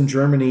millions in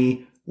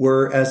Germany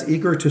were as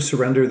eager to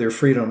surrender their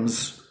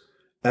freedoms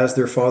as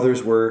their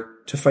fathers were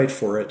to fight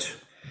for it.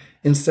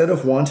 Instead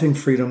of wanting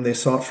freedom, they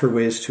sought for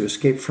ways to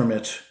escape from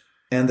it,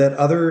 and that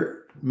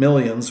other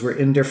millions were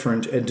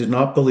indifferent and did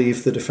not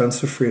believe the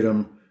defense of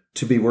freedom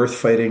to be worth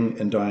fighting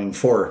and dying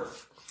for.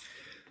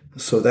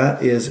 So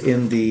that is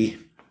in the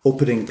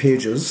opening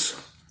pages.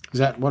 Is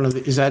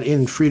that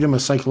in Freedom, a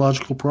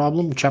Psychological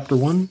Problem, Chapter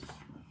 1?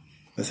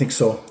 I think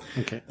so.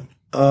 Okay.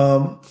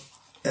 And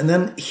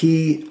then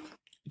he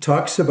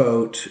talks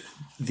about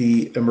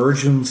the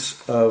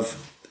emergence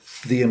of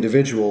the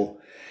individual,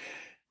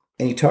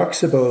 and he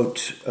talks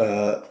about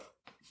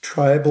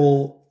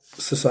tribal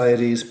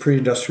societies,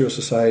 pre-industrial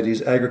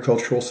societies,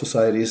 agricultural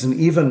societies, and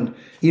even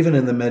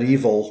in the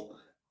medieval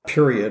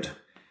period.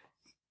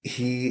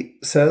 He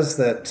says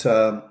that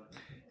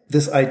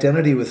this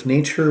identity with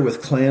nature,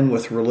 with clan,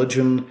 with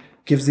religion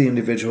gives the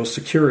individual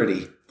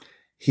security.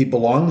 He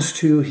belongs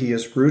to, he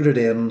is rooted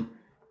in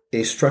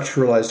a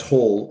structuralized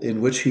whole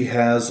in which he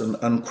has an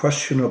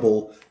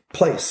unquestionable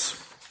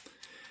place.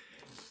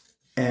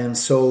 And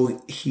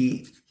so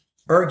he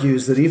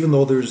argues that even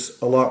though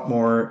there's a lot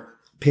more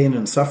pain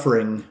and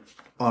suffering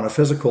on a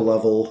physical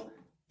level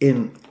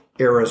in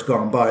eras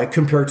gone by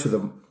compared to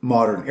the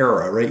modern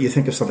era, right? You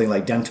think of something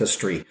like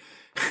dentistry.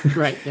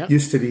 Right. Yeah.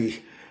 Used to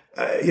be,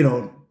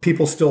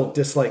 people still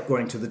dislike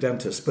going to the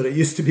dentist, but it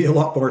used to be a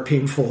lot more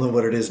painful than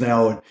what it is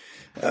now.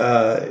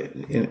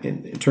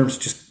 In terms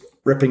of just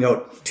ripping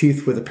out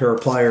teeth with a pair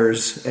of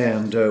pliers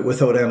and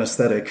without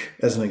anesthetic,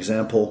 as an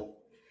example.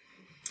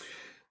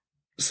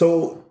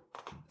 So,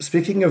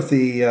 speaking of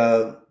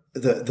the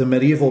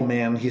medieval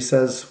man, he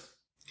says,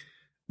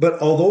 but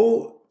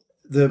although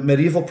the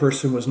medieval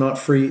person was not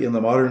free in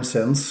the modern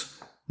sense,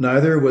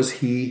 neither was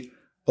he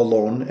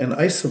alone and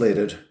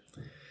isolated.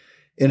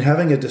 In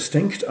having a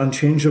distinct,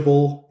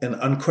 unchangeable, and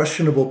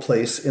unquestionable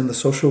place in the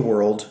social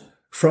world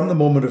from the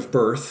moment of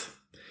birth,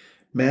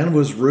 man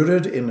was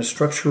rooted in a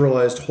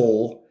structuralized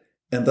whole,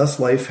 and thus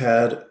life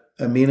had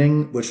a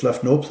meaning which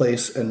left no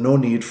place and no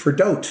need for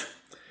doubt.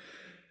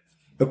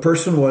 A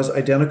person was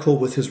identical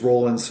with his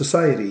role in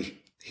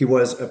society. He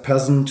was a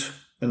peasant,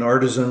 an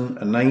artisan,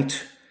 a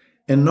knight,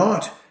 and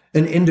not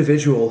an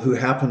individual who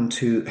happened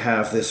to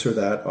have this or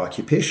that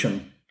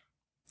occupation.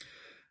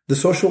 The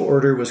social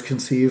order was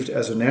conceived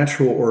as a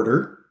natural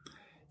order,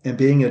 and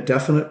being a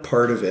definite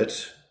part of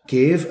it,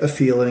 gave a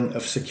feeling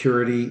of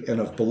security and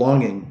of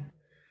belonging.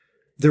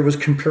 There was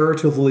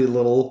comparatively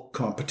little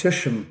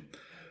competition.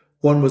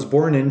 One was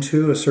born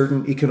into a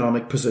certain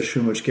economic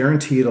position which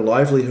guaranteed a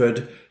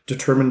livelihood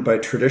determined by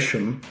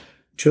tradition,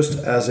 just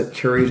as it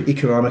carried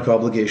economic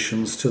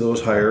obligations to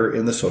those higher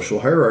in the social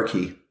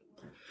hierarchy.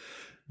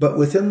 But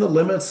within the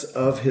limits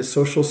of his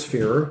social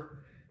sphere,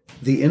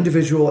 the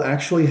individual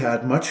actually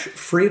had much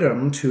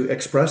freedom to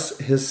express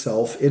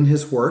himself in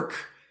his work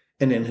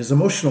and in his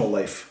emotional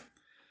life.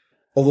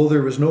 Although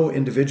there was no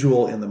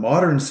individual in the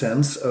modern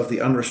sense of the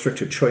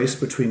unrestricted choice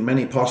between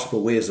many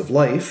possible ways of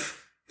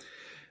life,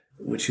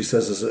 which he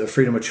says is a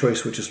freedom of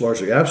choice which is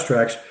largely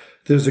abstract,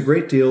 there's a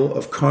great deal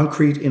of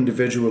concrete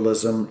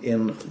individualism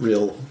in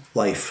real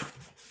life.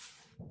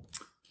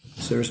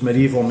 So there's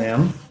medieval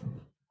man.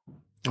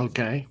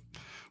 Okay.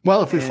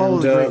 Well, if we follow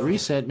the Great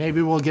Reset,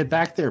 maybe we'll get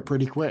back there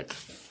pretty quick.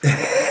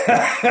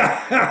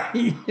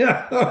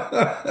 Yeah.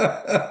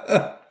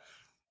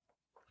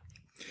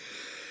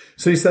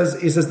 So he says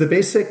the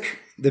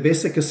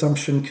basic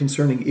assumption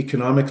concerning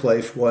economic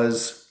life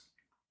was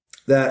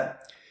that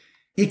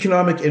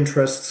economic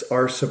interests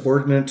are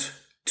subordinate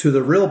to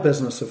the real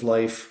business of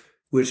life,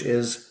 which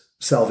is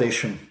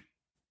salvation.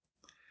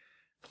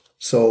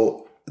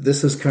 So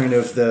this is kind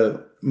of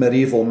the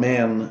medieval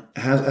man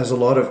has a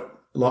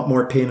lot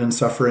more pain and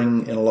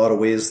suffering in a lot of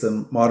ways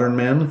than modern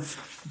man,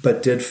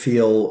 but did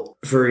feel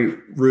very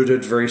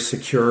rooted, very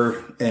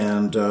secure,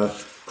 and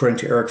according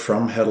to Erich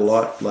Fromm, had a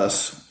lot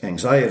less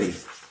anxiety.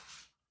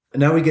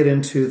 And now we get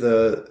into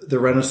the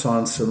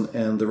Renaissance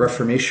and the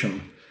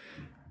Reformation.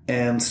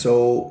 And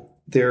so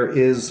there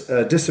is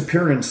a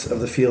disappearance of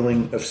the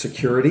feeling of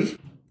security,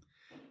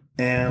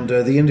 and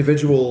the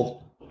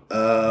individual,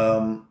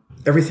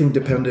 everything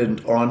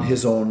depended on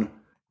his own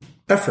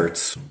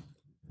efforts.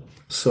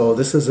 So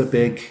this is a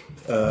big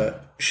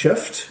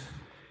shift.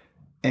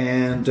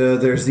 And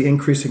there's the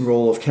increasing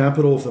role of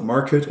capital, of the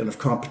market, and of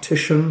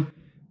competition,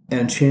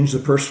 and change the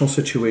personal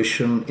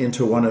situation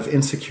into one of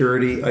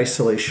insecurity,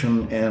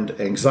 isolation, and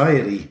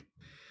anxiety.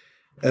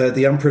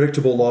 The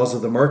unpredictable laws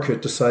of the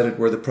market decided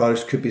where the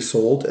products could be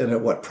sold and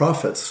at what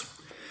profits.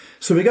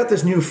 So we got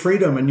this new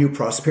freedom and new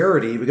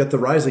prosperity. We got the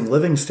rising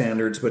living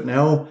standards, but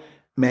now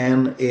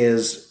man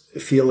is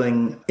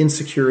feeling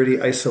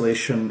insecurity,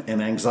 isolation,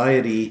 and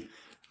anxiety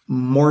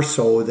more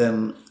so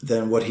than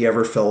what he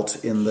ever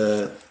felt in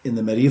the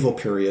medieval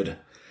period.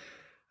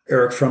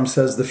 Erich Fromm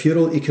says the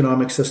feudal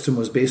economic system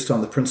was based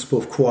on the principle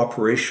of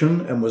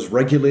cooperation and was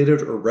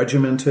regulated or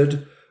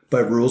regimented by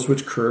rules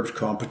which curbed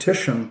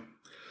competition.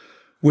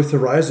 With the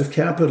rise of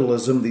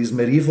capitalism, these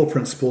medieval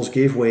principles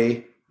gave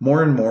way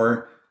more and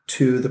more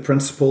to the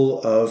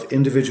principle of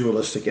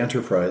individualistic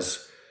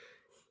enterprise.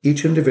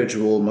 Each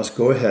individual must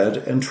go ahead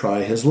and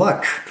try his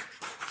luck.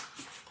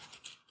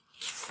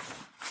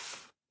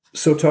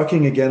 So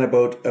talking again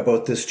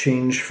about this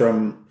change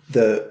from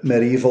the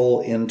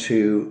medieval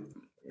into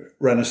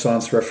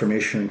Renaissance,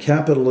 Reformation, and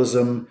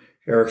capitalism,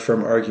 Erich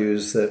Fromm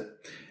argues that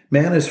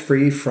man is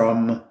free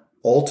from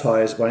all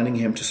ties binding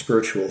him to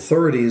spiritual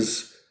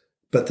authorities,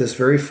 but this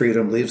very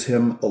freedom leaves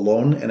him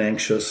alone and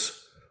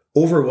anxious,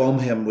 overwhelm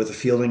him with a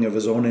feeling of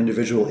his own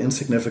individual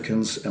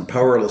insignificance and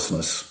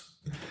powerlessness.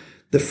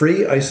 The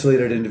free,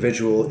 isolated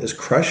individual is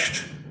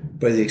crushed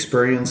by the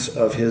experience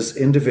of his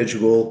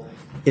individual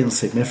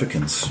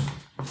insignificance.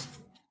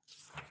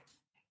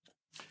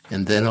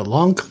 And then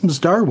along comes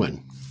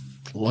Darwin.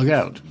 Look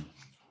out.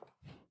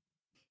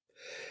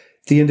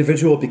 The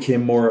individual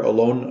became more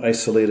alone,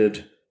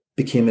 isolated,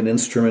 became an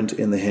instrument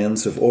in the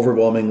hands of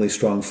overwhelmingly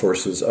strong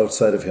forces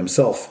outside of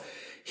himself.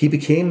 He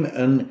became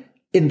an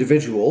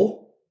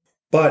individual,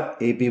 but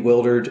a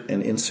bewildered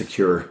and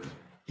insecure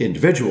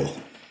individual.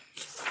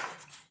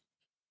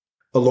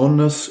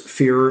 Aloneness,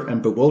 fear,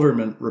 and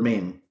bewilderment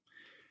remain.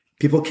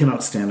 People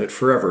cannot stand it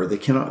forever. They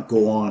cannot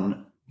go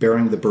on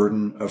bearing the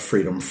burden of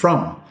freedom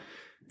from.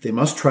 They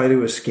must try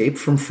to escape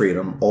from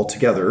freedom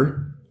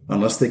altogether,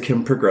 unless they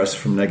can progress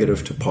from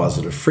negative to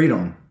positive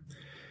freedom.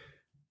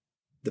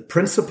 The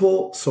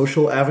principal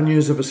social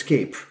avenues of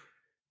escape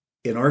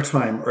in our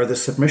time are the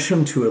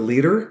submission to a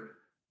leader,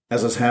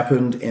 as has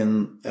happened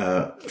in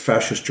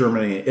fascist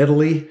Germany and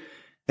Italy,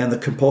 and the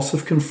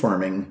compulsive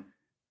conforming,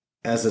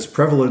 as is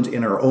prevalent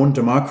in our own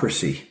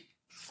democracy,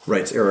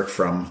 writes Erich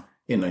Fromm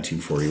in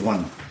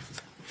 1941.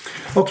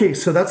 Okay,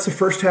 so that's the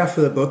first half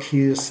of the book.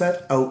 He has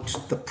set out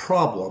the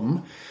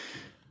problem.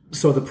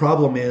 So the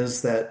problem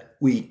is that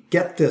we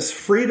get this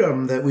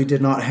freedom that we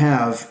did not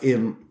have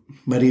in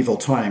medieval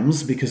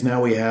times, because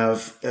now we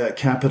have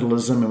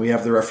capitalism and we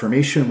have the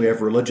Reformation, we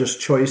have religious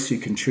choice. You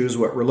can choose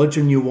what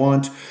religion you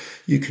want.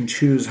 You can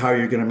choose how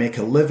you're going to make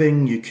a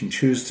living. You can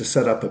choose to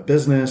set up a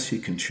business. You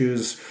can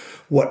choose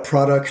what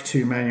product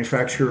to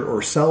manufacture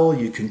or sell.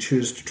 You can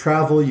choose to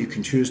travel. You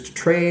can choose to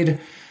trade.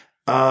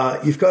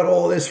 You've got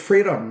all this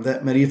freedom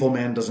that medieval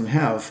man doesn't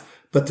have,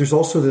 but there's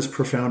also this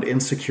profound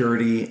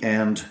insecurity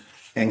and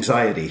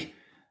anxiety.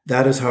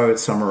 That is how I would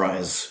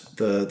summarize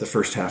the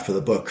first half of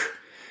the book.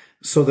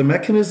 So the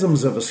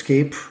mechanisms of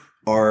escape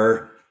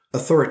are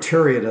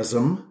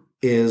authoritarianism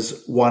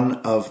is one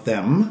of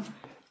them.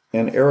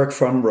 And Erich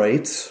Fromm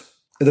writes,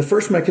 the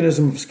first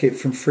mechanism of escape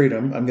from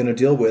freedom I'm going to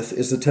deal with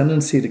is the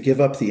tendency to give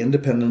up the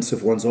independence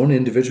of one's own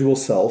individual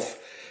self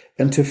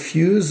and to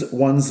fuse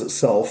one's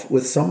self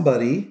with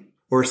somebody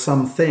or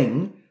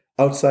something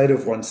outside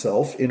of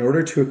oneself in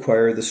order to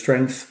acquire the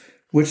strength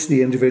which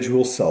the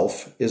individual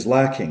self is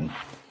lacking.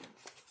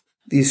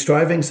 These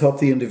strivings help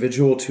the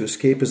individual to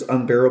escape his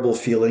unbearable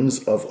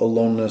feelings of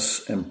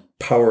aloneness and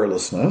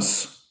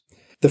powerlessness.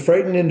 The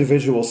frightened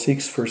individual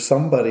seeks for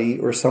somebody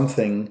or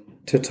something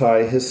to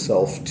tie his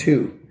self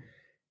to.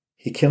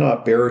 He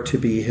cannot bear to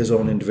be his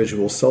own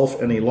individual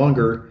self any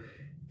longer,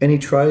 and he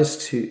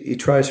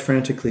tries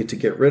frantically to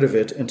get rid of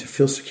it and to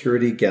feel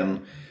security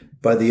again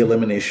by the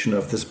elimination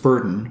of this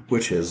burden,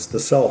 which is the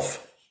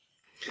self.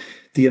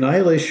 The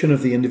annihilation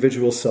of the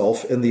individual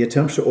self and the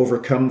attempt to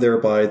overcome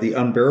thereby the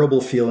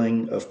unbearable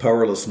feeling of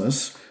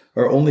powerlessness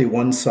are only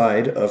one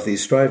side of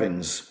these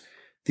strivings.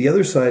 The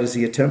other side is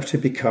the attempt to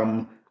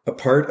become a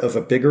part of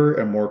a bigger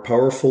and more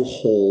powerful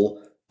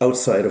whole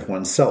outside of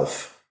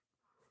oneself.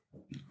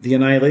 The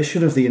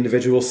annihilation of the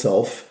individual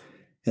self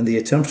and the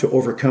attempt to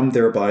overcome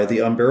thereby the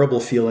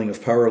unbearable feeling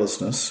of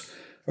powerlessness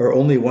are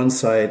only one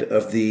side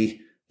of the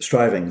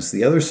strivings.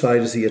 The other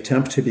side is the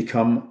attempt to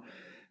become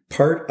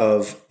part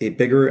of a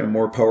bigger and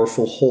more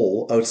powerful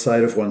whole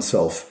outside of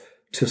oneself,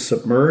 to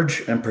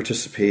submerge and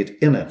participate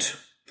in it.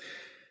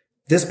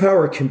 This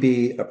power can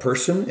be a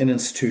person, an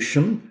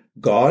institution,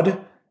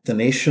 God, the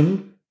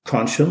nation,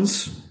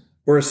 conscience,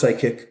 or a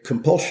psychic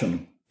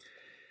compulsion.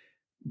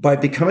 By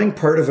becoming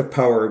part of a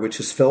power which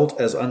is felt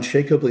as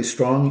unshakably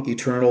strong,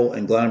 eternal,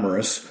 and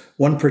glamorous,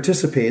 one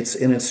participates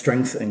in its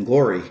strength and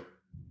glory.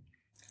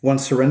 One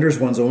surrenders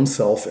one's own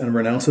self and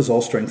renounces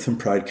all strength and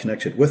pride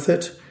connected with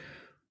it.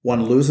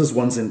 One loses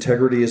one's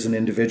integrity as an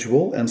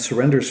individual and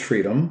surrenders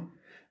freedom,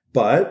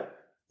 but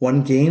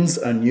one gains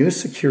a new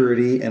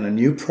security and a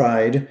new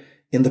pride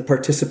in the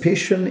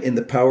participation in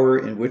the power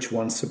in which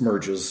one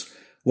submerges.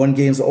 One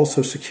gains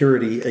also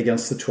security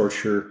against the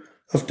torture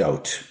of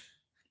doubt.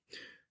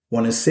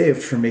 One is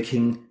saved from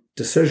making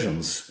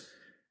decisions.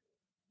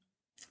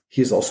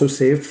 He is also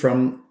saved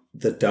from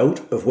the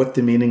doubt of what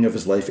the meaning of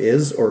his life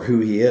is or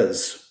who he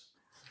is.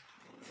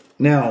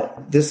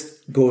 Now,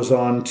 this goes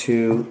on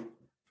to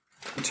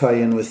tie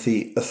in with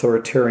the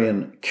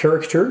authoritarian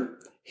character.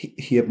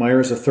 He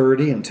admires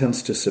authority and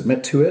tends to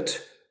submit to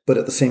it, but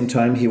at the same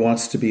time, he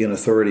wants to be an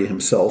authority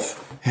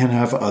himself and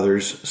have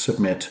others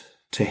submit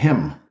to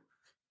him.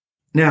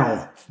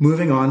 Now,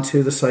 moving on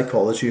to the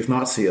psychology of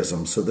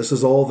Nazism. So this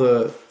is all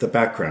the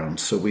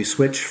background. So we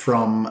switch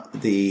from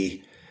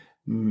the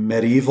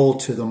medieval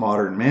to the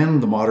modern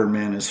man. The modern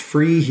man is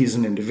free. He's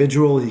an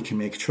individual. He can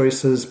make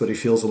choices, but he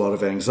feels a lot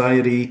of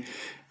anxiety.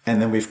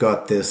 And then we've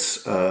got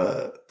this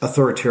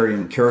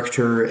authoritarian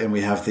character, and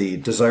we have the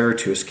desire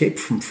to escape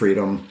from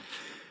freedom.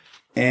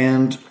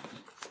 And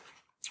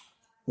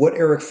what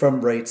Erich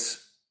Fromm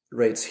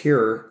writes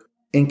here,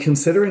 in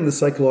considering the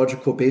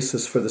psychological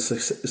basis for the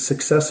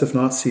success of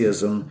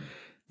Nazism,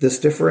 this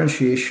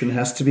differentiation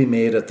has to be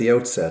made at the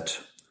outset.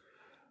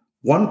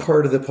 One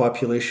part of the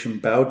population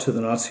bowed to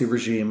the Nazi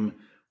regime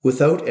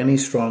without any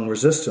strong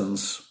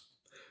resistance,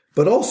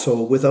 but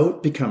also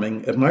without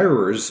becoming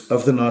admirers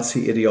of the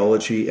Nazi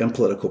ideology and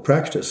political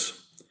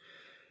practice.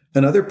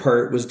 Another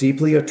part was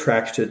deeply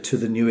attracted to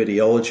the new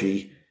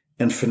ideology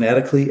and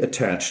fanatically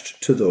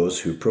attached to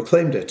those who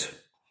proclaimed it.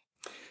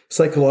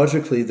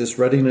 Psychologically, this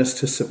readiness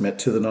to submit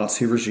to the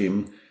Nazi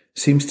regime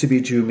seems to be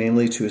due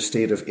mainly to a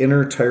state of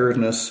inner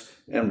tiredness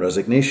and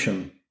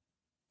resignation,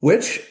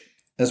 which,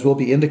 as will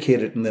be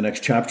indicated in the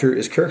next chapter,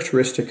 is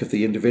characteristic of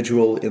the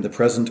individual in the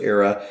present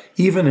era,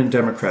 even in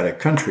democratic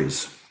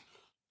countries.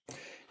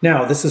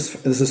 Now, this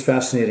is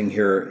fascinating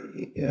here.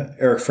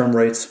 Erich Fromm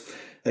writes,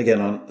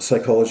 again on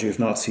Psychology of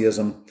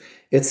Nazism,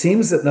 it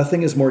seems that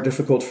nothing is more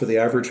difficult for the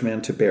average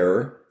man to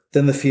bear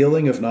than the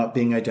feeling of not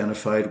being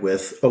identified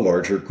with a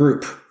larger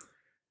group.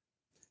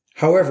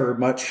 However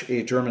much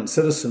a German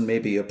citizen may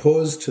be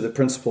opposed to the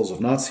principles of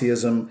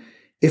Nazism,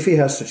 if he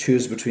has to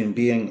choose between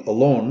being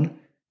alone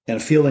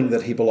and feeling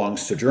that he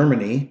belongs to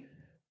Germany,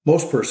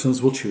 most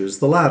persons will choose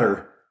the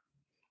latter.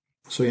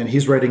 So again,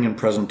 he's writing in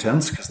present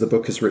tense because the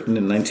book is written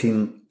in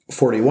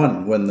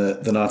 1941 when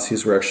the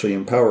Nazis were actually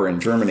in power in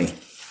Germany.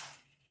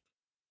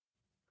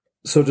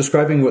 So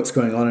describing what's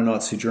going on in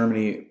Nazi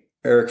Germany,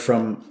 Erich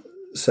Fromm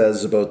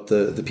says about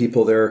the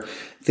people there,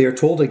 they are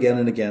told again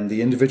and again,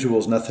 the individual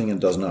is nothing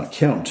and does not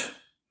count.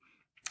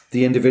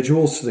 The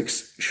individual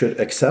should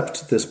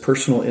accept this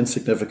personal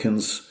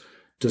insignificance,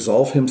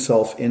 dissolve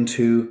himself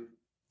into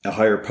a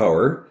higher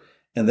power,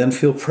 and then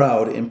feel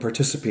proud in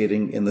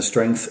participating in the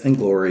strength and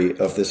glory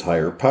of this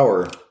higher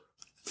power.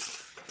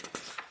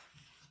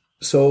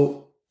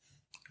 So,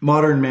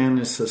 modern man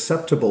is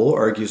susceptible,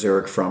 argues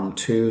Erich Fromm,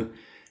 to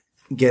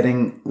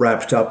getting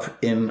wrapped up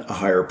in a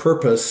higher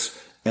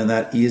purpose, and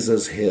that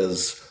eases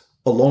his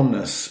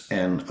aloneness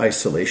and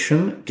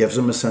isolation, gives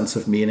him a sense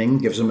of meaning,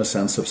 gives him a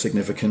sense of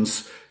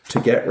significance to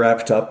get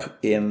wrapped up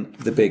in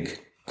the big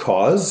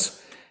cause.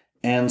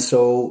 And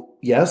so,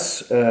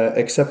 yes,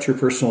 accept your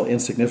personal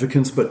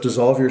insignificance, but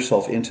dissolve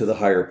yourself into the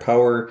higher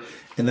power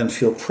and then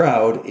feel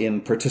proud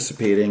in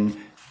participating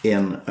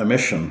in a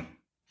mission.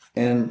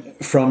 And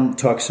Fromm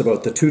talks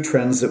about the two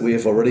trends that we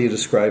have already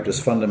described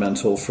as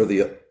fundamental for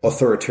the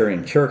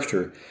authoritarian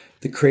character,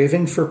 the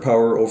craving for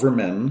power over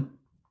men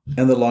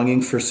and the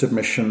longing for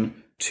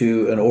submission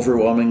to an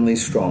overwhelmingly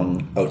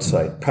strong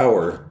outside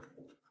power.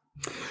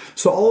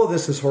 So all of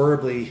this is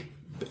horribly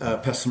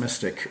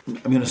pessimistic.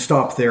 I'm going to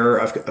stop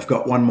there. I've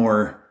got one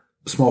more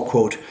small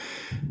quote.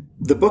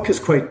 The book is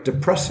quite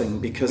depressing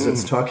because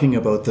it's talking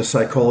about the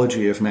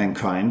psychology of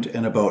mankind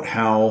and about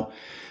how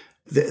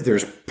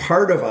there's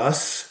part of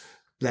us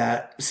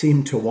that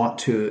seem to want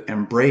to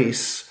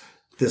embrace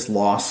this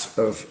loss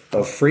of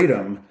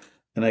freedom.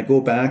 And I go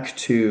back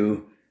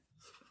to,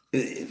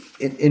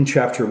 in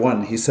chapter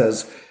 1, he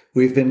says,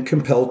 we've been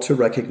compelled to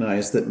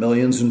recognize that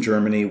millions in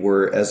Germany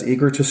were as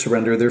eager to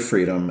surrender their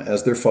freedom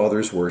as their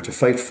fathers were to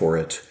fight for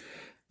it,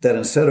 that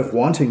instead of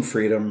wanting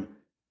freedom,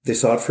 they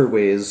sought for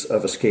ways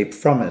of escape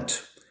from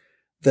it,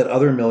 that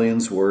other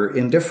millions were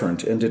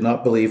indifferent and did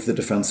not believe the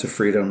defense of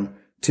freedom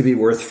to be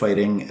worth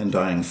fighting and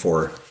dying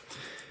for.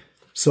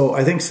 So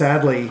I think,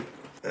 sadly,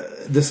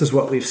 this is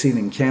what we've seen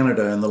in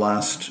Canada in the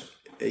last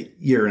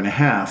year and a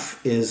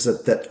half, is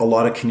that a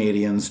lot of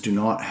Canadians do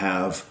not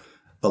have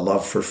a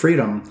love for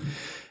freedom.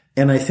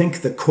 And I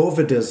think the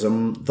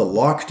COVIDism, the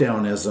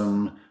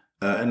lockdownism,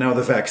 and now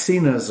the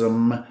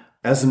vaccinism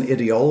as an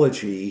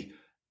ideology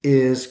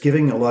is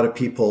giving a lot of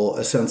people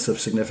a sense of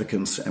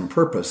significance and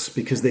purpose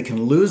because they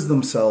can lose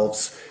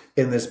themselves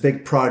in this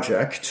big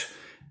project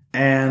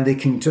and they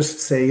can just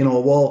say,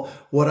 well,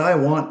 what I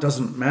want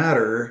doesn't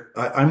matter.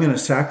 I'm going to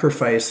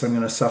sacrifice. I'm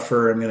going to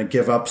suffer. I'm going to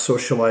give up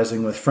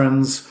socializing with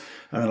friends.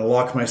 I'm going to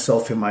lock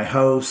myself in my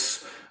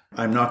house.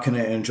 I'm not going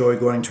to enjoy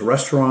going to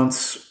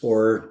restaurants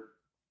or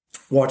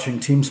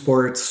watching team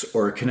sports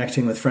or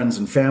connecting with friends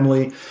and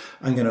family.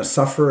 I'm going to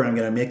suffer. I'm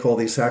going to make all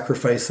these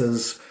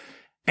sacrifices.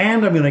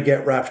 And I'm going to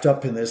get wrapped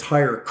up in this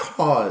higher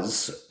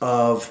cause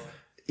of,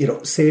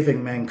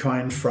 saving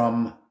mankind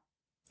from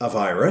a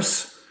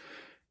virus.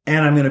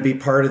 And I'm going to be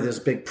part of this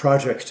big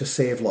project to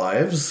save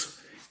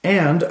lives.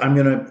 And I'm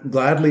going to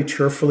gladly,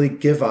 cheerfully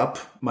give up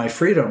my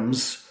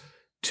freedoms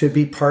to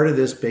be part of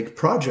this big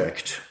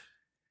project.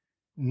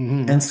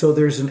 Mm-hmm. And so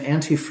there's an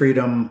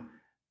anti-freedom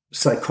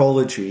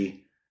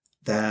psychology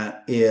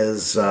that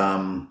is,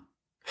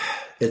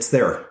 it's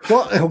there.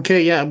 Well,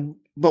 okay, yeah.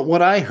 But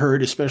what I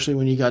heard, especially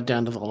when you got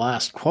down to the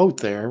last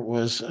quote there,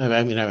 was,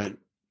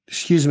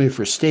 excuse me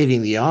for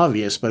stating the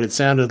obvious, but it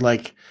sounded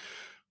like,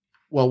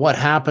 well, what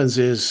happens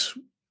is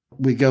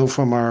we go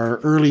from our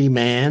early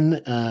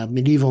man,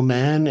 medieval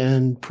man,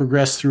 and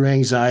progress through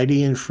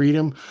anxiety and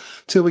freedom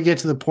till we get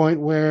to the point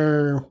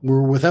where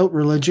we're without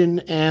religion.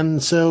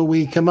 And so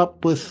we come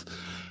up with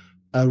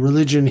a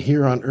religion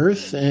here on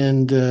earth,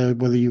 and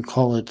whether you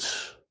call it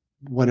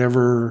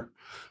whatever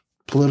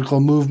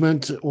political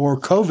movement or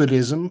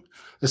COVIDism,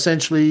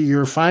 essentially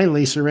you're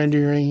finally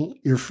surrendering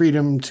your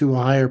freedom to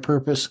a higher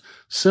purpose,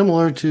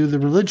 similar to the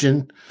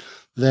religion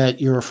that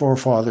your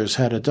forefathers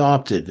had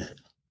adopted.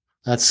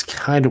 That's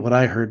kind of what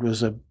I heard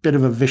was a bit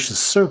of a vicious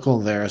circle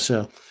there.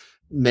 So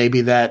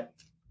maybe that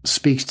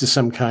speaks to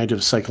some kind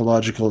of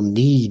psychological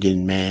need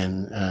in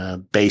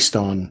man based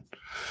on,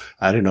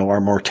 our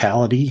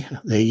mortality.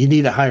 You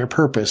need a higher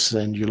purpose,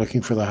 and you're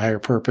looking for the higher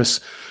purpose.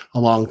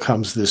 Along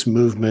comes this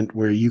movement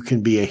where you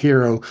can be a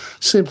hero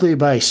simply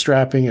by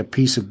strapping a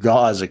piece of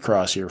gauze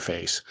across your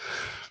face.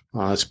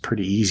 Well, that's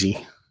pretty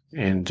easy.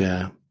 And,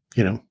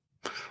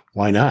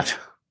 why not?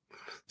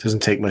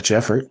 Doesn't take much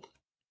effort.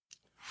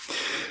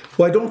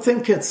 Well, I don't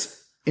think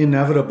it's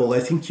inevitable.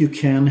 I think you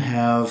can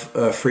have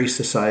a free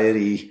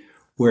society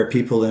where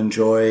people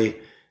enjoy,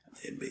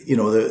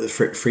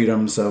 the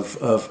freedoms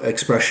of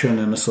expression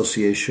and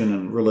association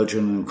and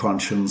religion and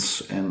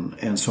conscience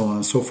and so on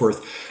and so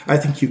forth. I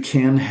think you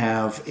can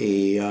have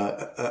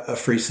a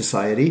free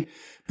society,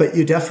 but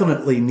you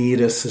definitely need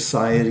a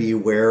society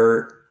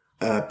where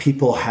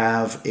people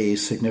have a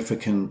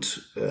significant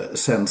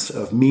sense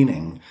of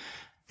meaning.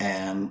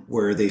 and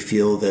where they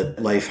feel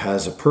that life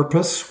has a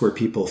purpose, where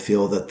people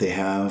feel that they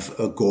have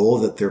a goal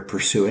that they're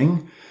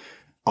pursuing.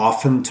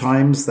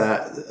 Oftentimes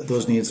that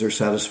those needs are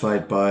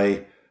satisfied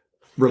by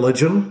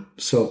religion.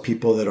 So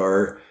people that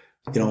are,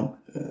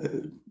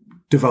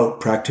 devout,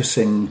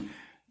 practicing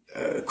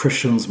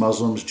Christians,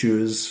 Muslims,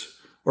 Jews,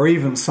 or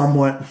even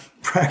somewhat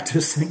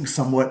practicing,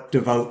 somewhat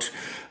devout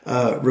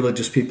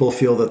religious people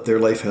feel that their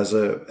life has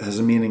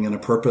a meaning and a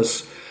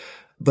purpose.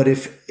 But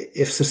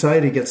if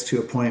society gets to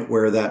a point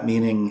where that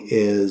meaning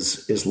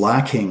is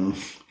lacking,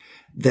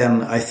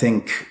 then I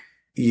think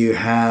you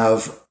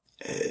have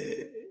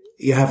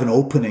an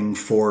opening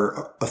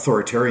for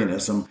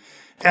authoritarianism.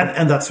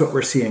 And that's what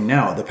we're seeing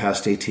now. The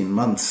past 18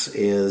 months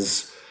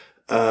is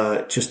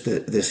just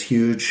this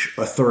huge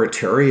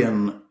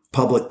authoritarian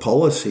public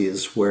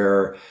policies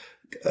where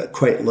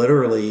quite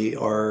literally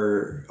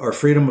our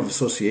freedom of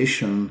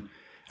association,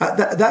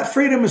 that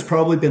freedom has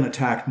probably been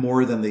attacked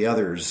more than the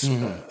others.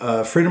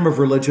 Mm-hmm. Freedom of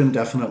religion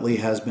definitely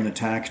has been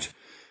attacked.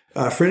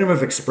 Freedom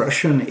of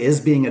expression is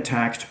being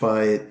attacked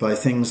by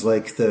things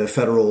like the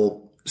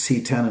federal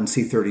C-10 and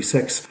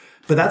C-36.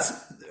 But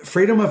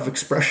freedom of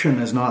expression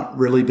has not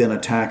really been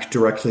attacked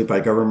directly by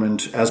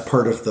government as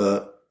part of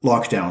the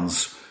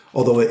lockdowns,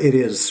 although it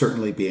is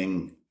certainly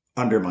being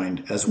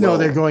undermined as well. No,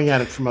 they're going at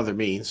it from other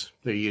means.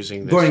 They're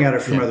using this. Going at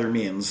it from other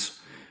means.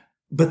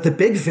 But the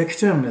big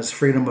victim is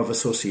freedom of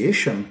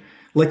association.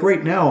 Like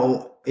right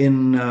now,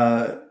 in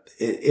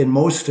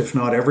most, if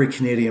not every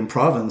Canadian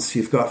province,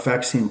 you've got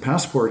vaccine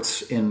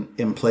passports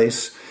in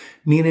place,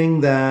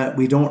 meaning that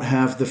we don't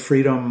have the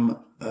freedom.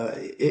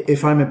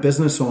 If I'm a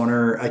business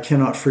owner, I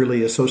cannot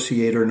freely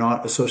associate or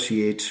not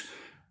associate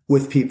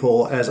with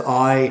people as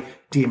I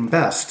deem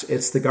best.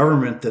 It's the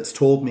government that's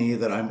told me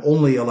that I'm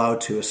only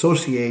allowed to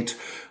associate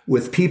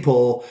with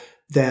people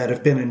that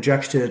have been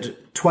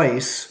injected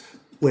twice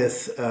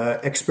with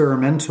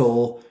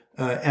experimental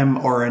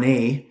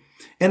mRNA.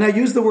 And I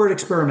use the word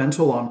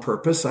experimental on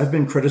purpose. I've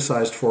been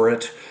criticized for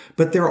it,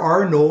 but there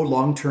are no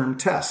long-term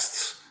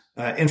tests.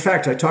 In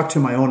fact, I talked to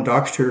my own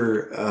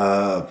doctor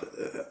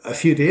a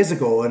few days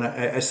ago, and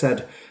I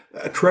said,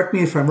 correct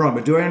me if I'm wrong,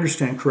 but do I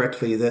understand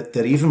correctly that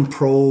even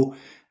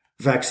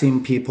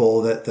pro-vaccine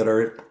people that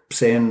are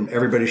saying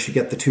everybody should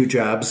get the 2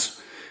 jabs,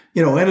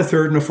 and a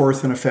 3rd and a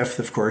 4th and a 5th,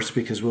 of course,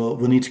 because we'll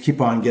need to keep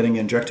on getting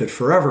injected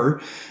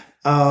forever.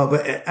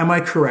 But am I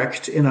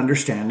correct in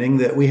understanding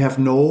that we have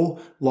no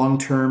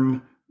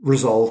long-term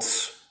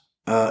results,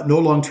 no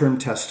long-term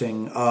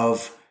testing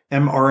of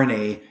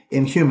mRNA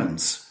in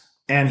humans?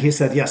 And he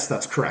said, yes,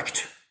 that's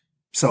correct.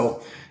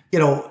 So,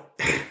 if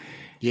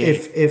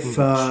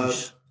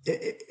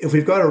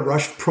we've got a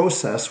rushed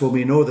process, well,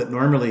 we know that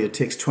normally it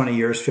takes 20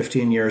 years,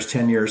 15 years,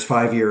 10 years,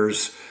 5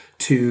 years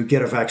to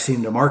get a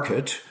vaccine to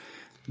market,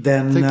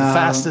 then I think the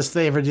fastest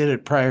they ever did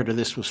it prior to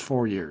this was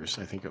 4 years.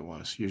 I think it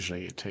was.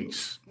 Usually it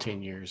takes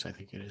 10 years. I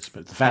think it is.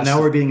 But the fastest. And now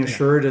we're being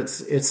assured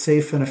it's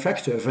safe and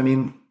effective. I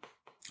mean,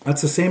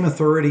 that's the same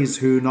authorities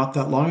who not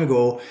that long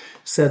ago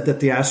said that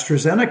the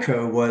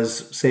AstraZeneca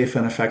was safe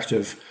and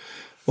effective.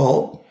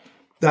 Well,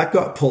 that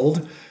got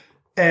pulled,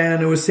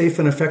 and it was safe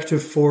and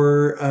effective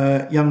for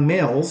young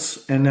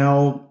males. And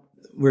now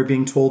we're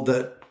being told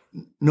that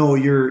no,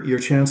 your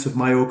chance of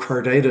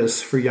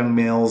myocarditis for young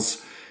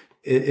males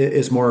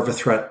is more of a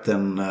threat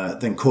than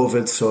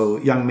COVID. So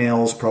young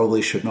males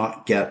probably should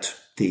not get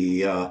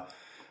the.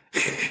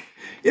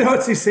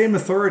 It's these same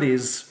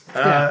authorities,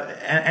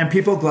 and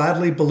people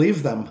gladly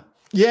believe them.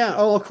 Yeah,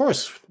 oh, of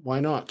course. Why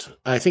not?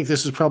 I think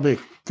this is probably a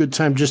good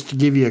time just to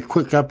give you a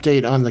quick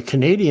update on the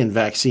Canadian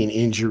vaccine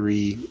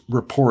injury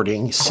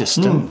reporting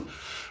system.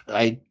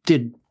 I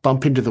did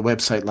bump into the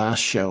website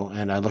last show,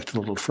 and I looked a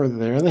little further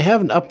there, and they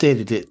haven't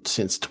updated it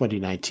since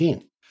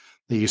 2019.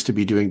 They used to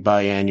be doing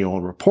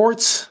biannual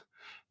reports,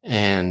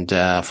 and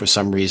for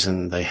some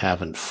reason they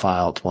haven't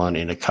filed one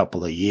in a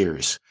couple of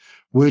years,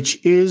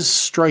 which is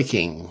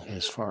striking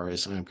as far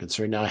as I'm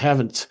concerned. Now, I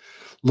haven't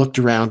looked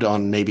around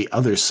on maybe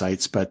other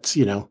sites, but,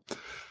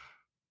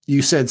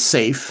 you said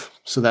safe,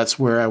 so that's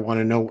where I want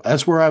to know.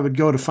 That's where I would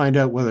go to find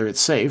out whether it's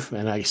safe,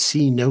 and I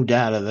see no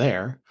data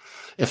there.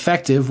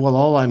 Effective, well,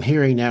 all I'm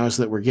hearing now is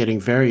that we're getting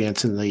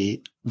variants, and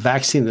the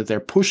vaccine that they're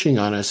pushing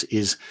on us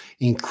is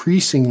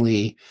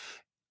increasingly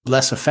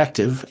less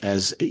effective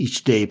as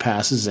each day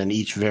passes and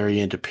each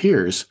variant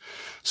appears.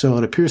 So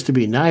it appears to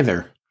be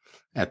neither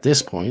at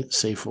this point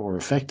safe or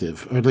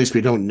effective, or at least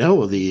we don't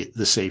know the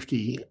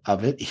safety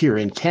of it here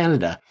in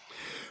Canada.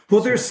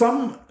 Well, there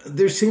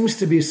seems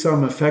to be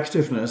some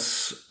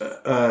effectiveness.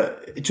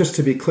 Just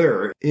to be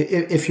clear,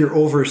 if you're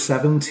over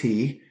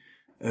 70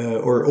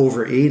 or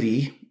over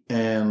 80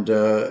 and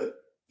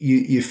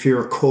you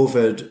fear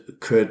COVID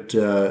could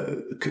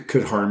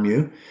harm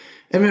you,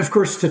 I mean, of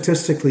course,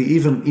 statistically,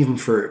 even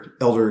for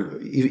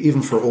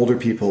older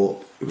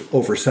people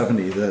over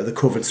 70, the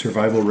COVID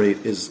survival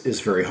rate is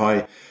very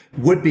high.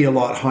 Would be a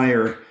lot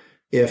higher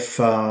if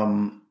we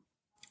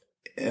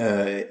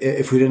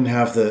didn't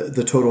have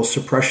the total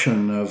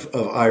suppression of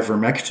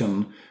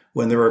ivermectin,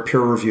 when there are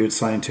peer-reviewed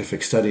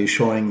scientific studies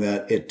showing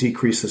that it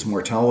decreases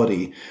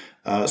mortality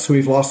So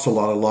we've lost a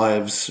lot of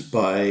lives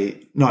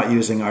by not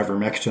using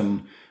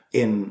ivermectin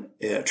in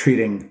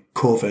treating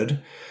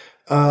COVID.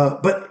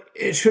 But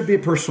it should be a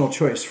personal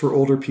choice for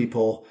older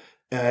people.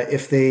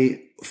 If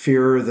they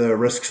fear the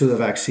risks of the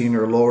vaccine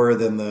are lower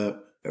than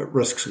the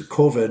risks of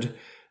COVID,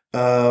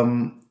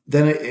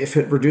 then if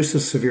it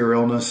reduces severe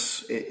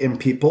illness in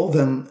people,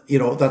 then,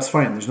 that's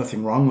fine. There's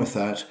nothing wrong with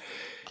that.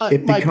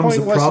 It becomes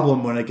a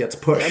problem when it gets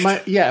pushed.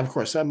 Of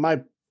course.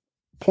 My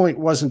point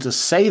wasn't to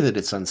say that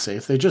it's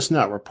unsafe. They're just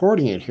not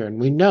reporting it here. And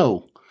we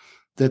know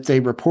that they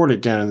report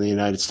it down in the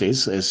United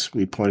States, as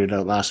we pointed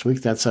out last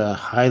week. That's a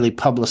highly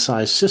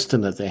publicized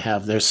system that they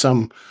have. There's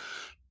some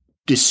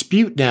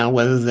dispute now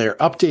whether they're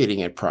updating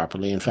it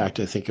properly. In fact,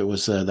 I think it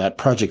was that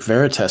Project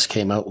Veritas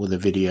came out with a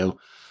video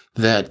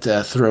that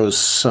throws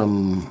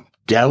some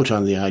doubt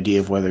on the idea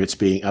of whether it's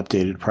being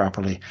updated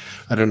properly.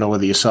 I don't know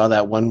whether you saw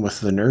that one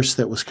with the nurse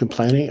that was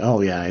complaining.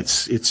 Oh yeah,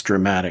 it's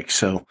dramatic.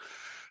 So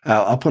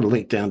I'll put a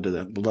link down to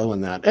that below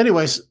in that.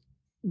 Anyways,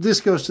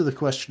 this goes to the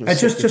question of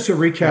just a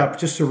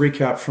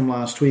recap from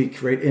last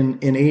week, right? In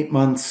 8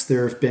 months,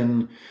 there have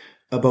been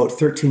about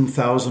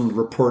 13,000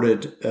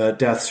 reported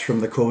deaths from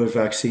the COVID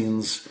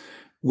vaccines,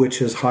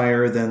 which is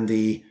higher than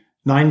the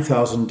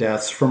 9,000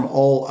 deaths from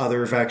all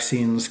other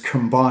vaccines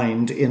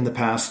combined in the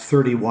past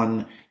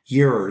 31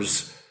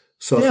 years.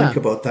 So think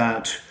about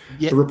that.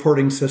 Yeah. The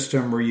reporting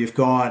system where you've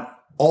got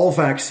all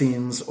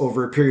vaccines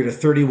over a period of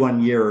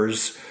 31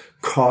 years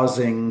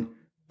causing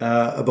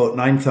about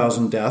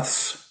 9,000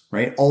 deaths,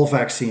 right? All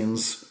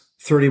vaccines,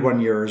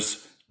 31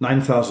 years,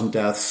 9,000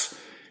 deaths.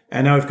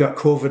 And now we've got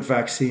COVID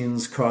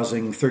vaccines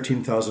causing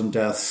 13,000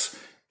 deaths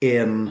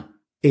in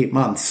 8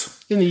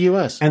 months. In the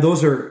U.S. And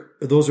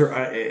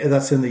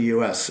that's in the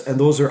U.S. And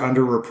those are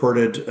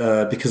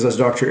underreported because, as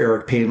Dr.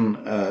 Eric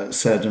Payne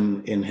said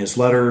in his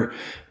letter,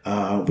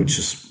 which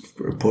is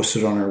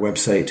posted on our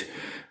website,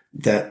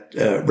 that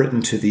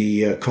written to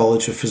the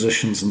College of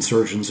Physicians and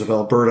Surgeons of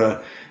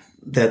Alberta,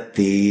 that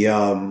these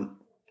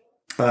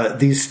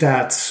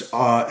stats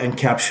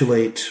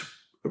encapsulate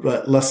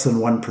less than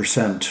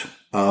 1%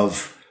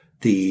 of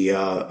the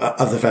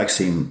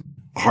vaccine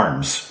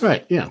harms.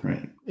 Right. Yeah.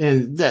 Right.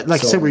 And that, I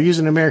said, we're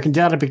using American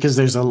data because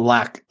there's a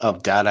lack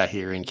of data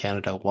here in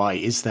Canada. Why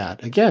is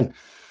that? Again,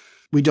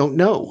 we don't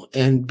know.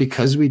 And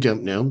because we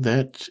don't know,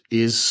 that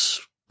is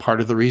part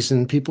of the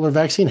reason people are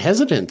vaccine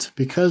hesitant,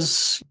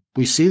 because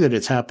we see that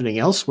it's happening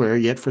elsewhere,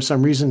 yet for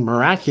some reason,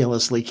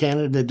 miraculously,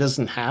 Canada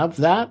doesn't have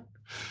that.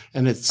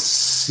 And it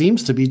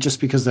seems to be just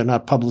because they're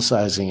not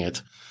publicizing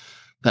it.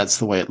 That's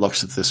the way it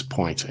looks at this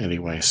point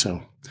anyway.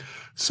 So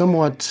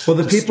somewhat well,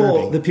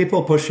 the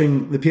people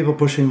pushing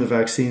the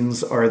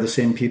vaccines are the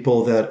same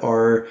people that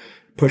are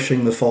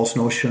pushing the false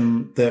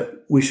notion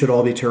that we should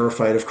all be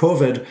terrified of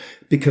COVID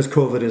because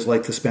COVID is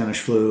like the Spanish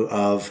flu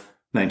of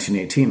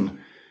 1918.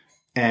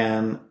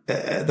 And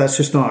that's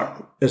just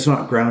it's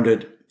not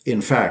grounded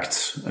in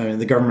facts. I mean,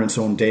 the government's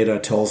own data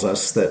tells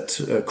us that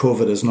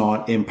COVID has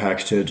not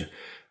impacted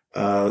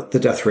the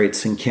death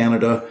rates in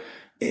Canada.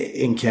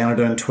 In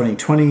Canada in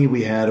 2020,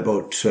 we had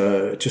about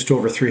just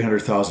over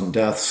 300,000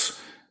 deaths,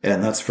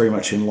 and that's very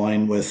much in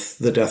line with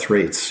the death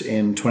rates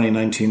in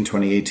 2019,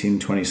 2018,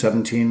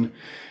 2017.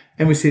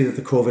 And we see that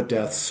the COVID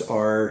deaths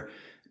are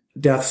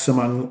deaths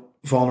among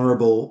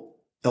vulnerable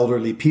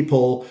elderly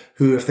people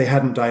who, if they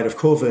hadn't died of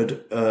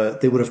COVID,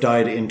 they would have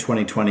died in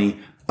 2020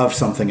 of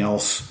something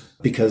else,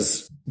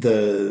 because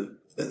the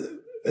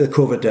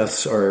COVID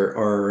deaths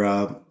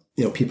are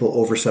people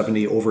over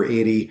 70, over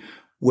 80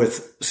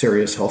 with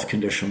serious health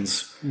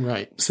conditions.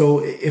 Right. So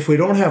if we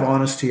don't have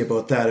honesty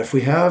about that, if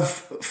we have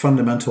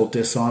fundamental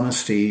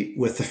dishonesty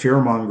with the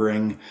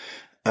fear-mongering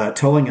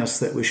telling us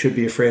that we should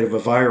be afraid of a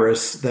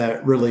virus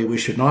that really we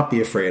should not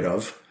be afraid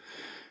of,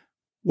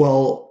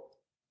 well,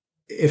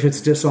 if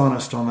it's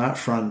dishonest on that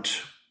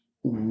front,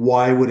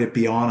 why would it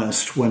be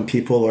honest when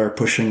people are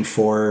pushing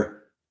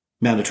for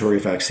mandatory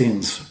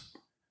vaccines?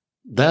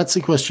 That's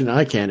a question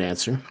I can't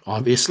answer,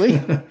 obviously.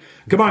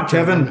 Come on,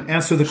 Kevin,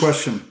 answer the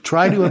question.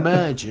 Try to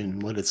imagine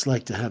what it's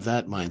like to have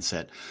that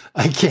mindset.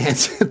 I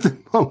can't at the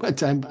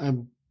moment. I'm I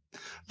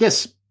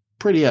guess,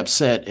 pretty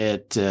upset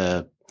at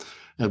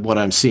what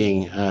I'm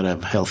seeing out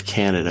of Health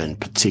Canada in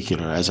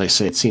particular. As I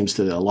say,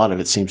 a lot of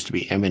it seems to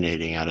be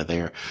emanating out of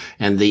there.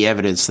 And the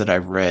evidence that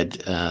I've read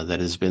that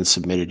has been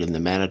submitted in the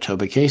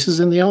Manitoba cases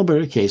and the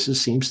Alberta cases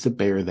seems to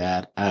bear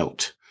that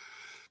out.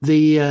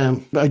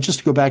 Just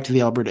to go back to the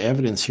Alberta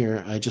evidence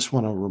here, I just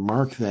want to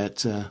remark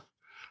that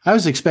I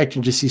was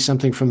expecting to see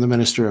something from the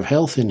Minister of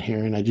Health in here,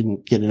 and I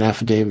didn't get an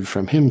affidavit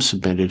from him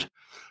submitted.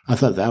 I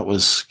thought that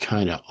was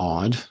kind of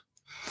odd.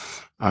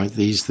 Aren't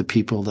these the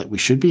people that we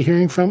should be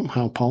hearing from,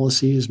 how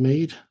policy is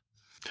made?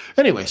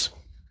 Anyways,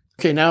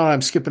 okay, now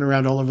I'm skipping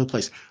around all over the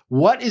place.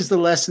 What is the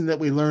lesson that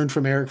we learned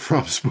from Erich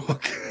Fromm's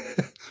book?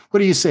 What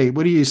do you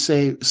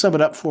say? Sum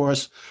it up for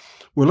us.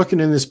 We're looking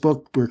in this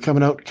book, we're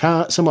coming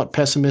out somewhat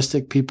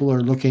pessimistic. People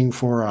are looking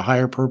for a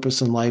higher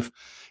purpose in life.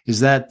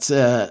 Is that,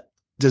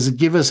 does it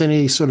give us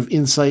any sort of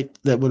insight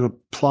that would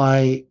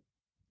apply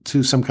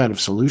to some kind of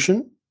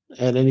solution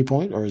at any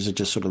point? Or is it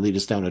just sort of lead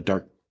us down a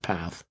dark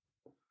path?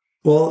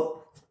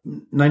 Well,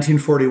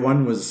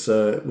 1941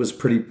 was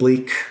pretty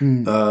bleak.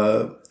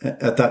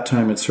 At that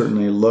time, it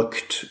certainly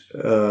looked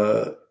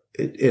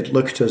it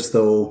looked as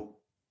though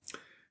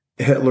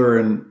Hitler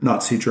and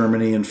Nazi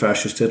Germany and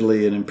fascist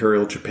Italy and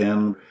Imperial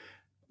Japan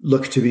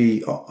looked to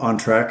be on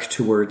track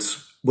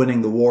towards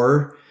winning the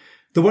war.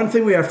 The one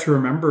thing we have to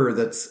remember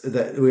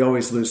that we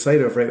always lose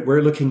sight of, right?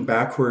 We're looking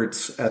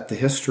backwards at the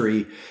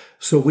history.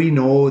 So we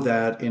know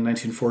that in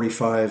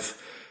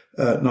 1945,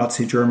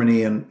 Nazi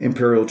Germany and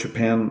Imperial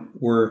Japan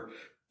were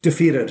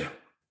defeated.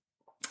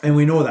 And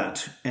we know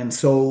that. And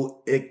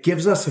so it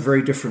gives us a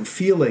very different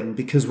feeling,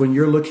 because when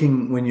you're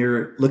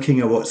looking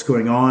at what's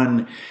going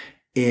on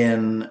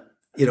in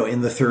the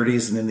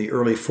 30s and in the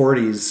early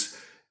 40s,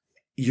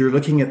 you're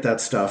looking at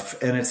that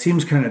stuff and it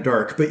seems kind of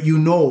dark, but you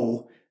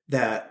know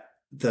that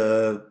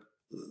the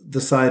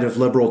side of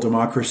liberal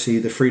democracy,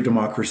 the free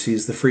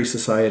democracies, the free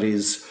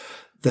societies,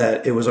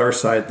 that it was our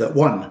side that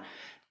won.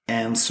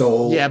 And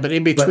so... Yeah, but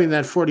in between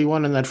that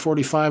 41 and that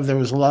 45, there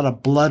was a lot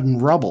of blood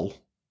and rubble,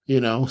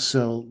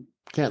 so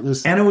can't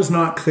lose. And it was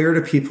not clear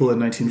to people in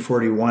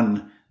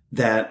 1941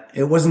 that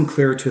it wasn't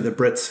clear to the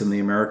Brits and the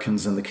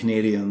Americans and the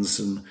Canadians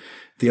and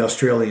the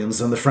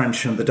Australians and the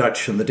French and the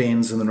Dutch and the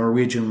Danes and the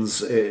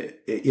Norwegians,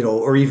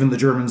 or even the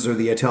Germans or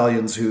the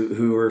Italians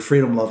who were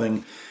freedom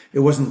loving. It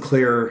wasn't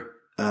clear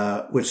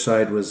which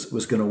side was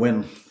going to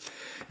win.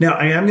 Now,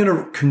 I am going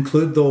to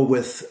conclude, though,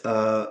 with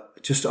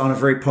just on a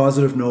very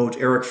positive note.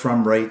 Erich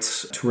Fromm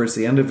writes towards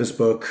the end of his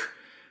book,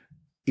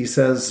 he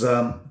says,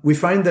 we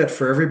find that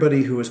for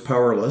everybody who is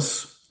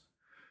powerless,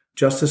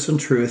 justice and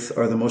truth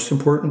are the most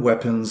important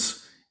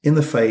weapons in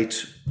the fight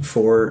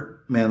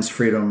for man's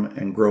freedom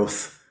and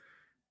growth.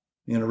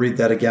 I'm going to read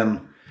that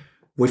again.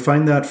 We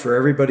find that for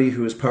everybody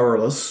who is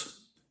powerless,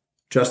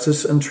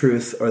 justice and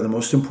truth are the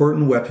most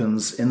important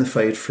weapons in the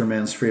fight for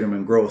man's freedom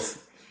and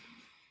growth.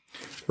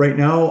 Right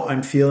now,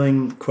 I'm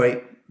feeling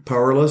quite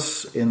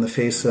powerless in the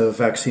face of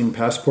vaccine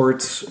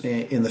passports,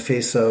 in the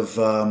face of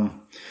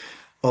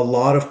a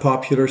lot of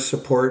popular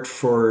support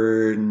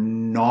for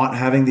not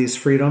having these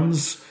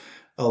freedoms.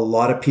 A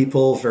lot of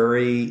people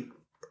very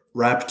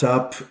wrapped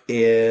up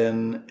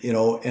in,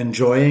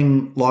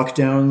 enjoying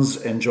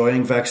lockdowns,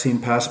 enjoying vaccine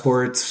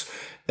passports,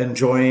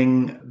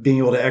 enjoying being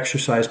able to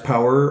exercise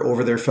power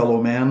over their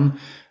fellow man.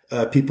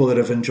 People that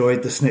have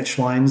enjoyed the snitch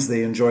lines,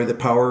 they enjoy the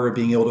power of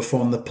being able to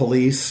phone the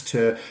police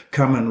to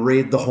come and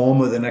raid the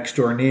home of the next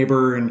door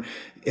neighbor and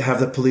have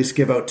the police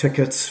give out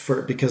tickets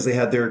because they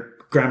had their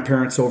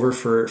grandparents over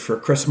for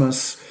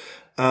Christmas.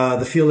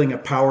 The feeling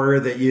of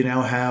power that you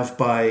now have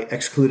by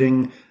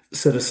excluding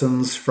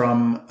citizens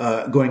from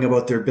going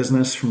about their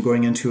business, from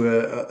going into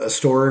a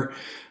store,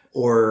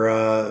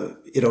 or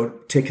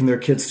taking their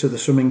kids to the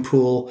swimming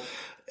pool.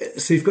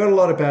 So you've got a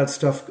lot of bad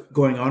stuff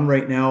going on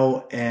right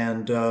now,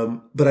 and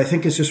but I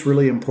think it's just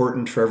really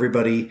important for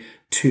everybody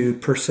to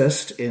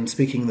persist in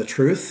speaking the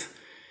truth,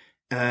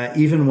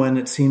 even when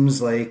it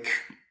seems like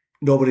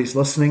nobody's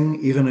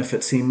listening, even if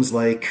it seems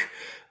like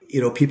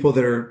people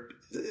that are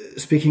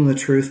speaking the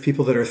truth,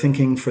 people that are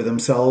thinking for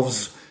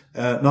themselves,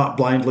 not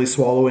blindly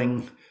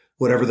swallowing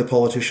whatever the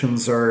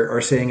politicians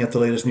are saying at the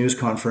latest news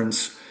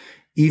conference.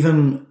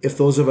 Even if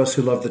those of us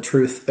who love the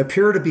truth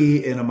appear to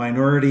be in a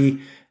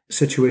minority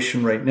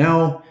situation right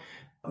now,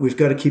 we've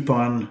got to keep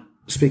on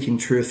speaking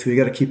truth. We've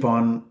got to keep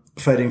on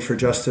fighting for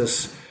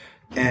justice,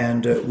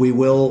 and we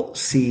will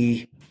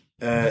see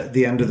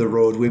the end of the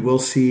road. We will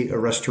see a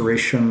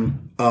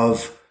restoration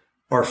of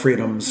our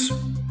freedoms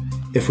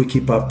if we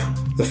keep up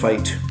the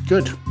fight.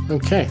 Good.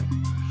 Okay.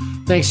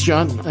 Thanks,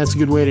 John. That's a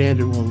good way to end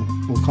it.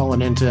 We'll call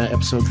an end to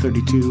episode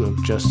 32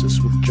 of Justice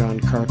with John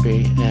Carpe,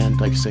 and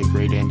like I say,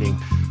 great ending.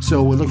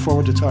 So we look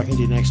forward to talking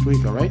to you next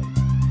week, all right?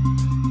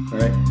 All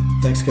right.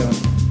 Thanks,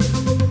 Kevin.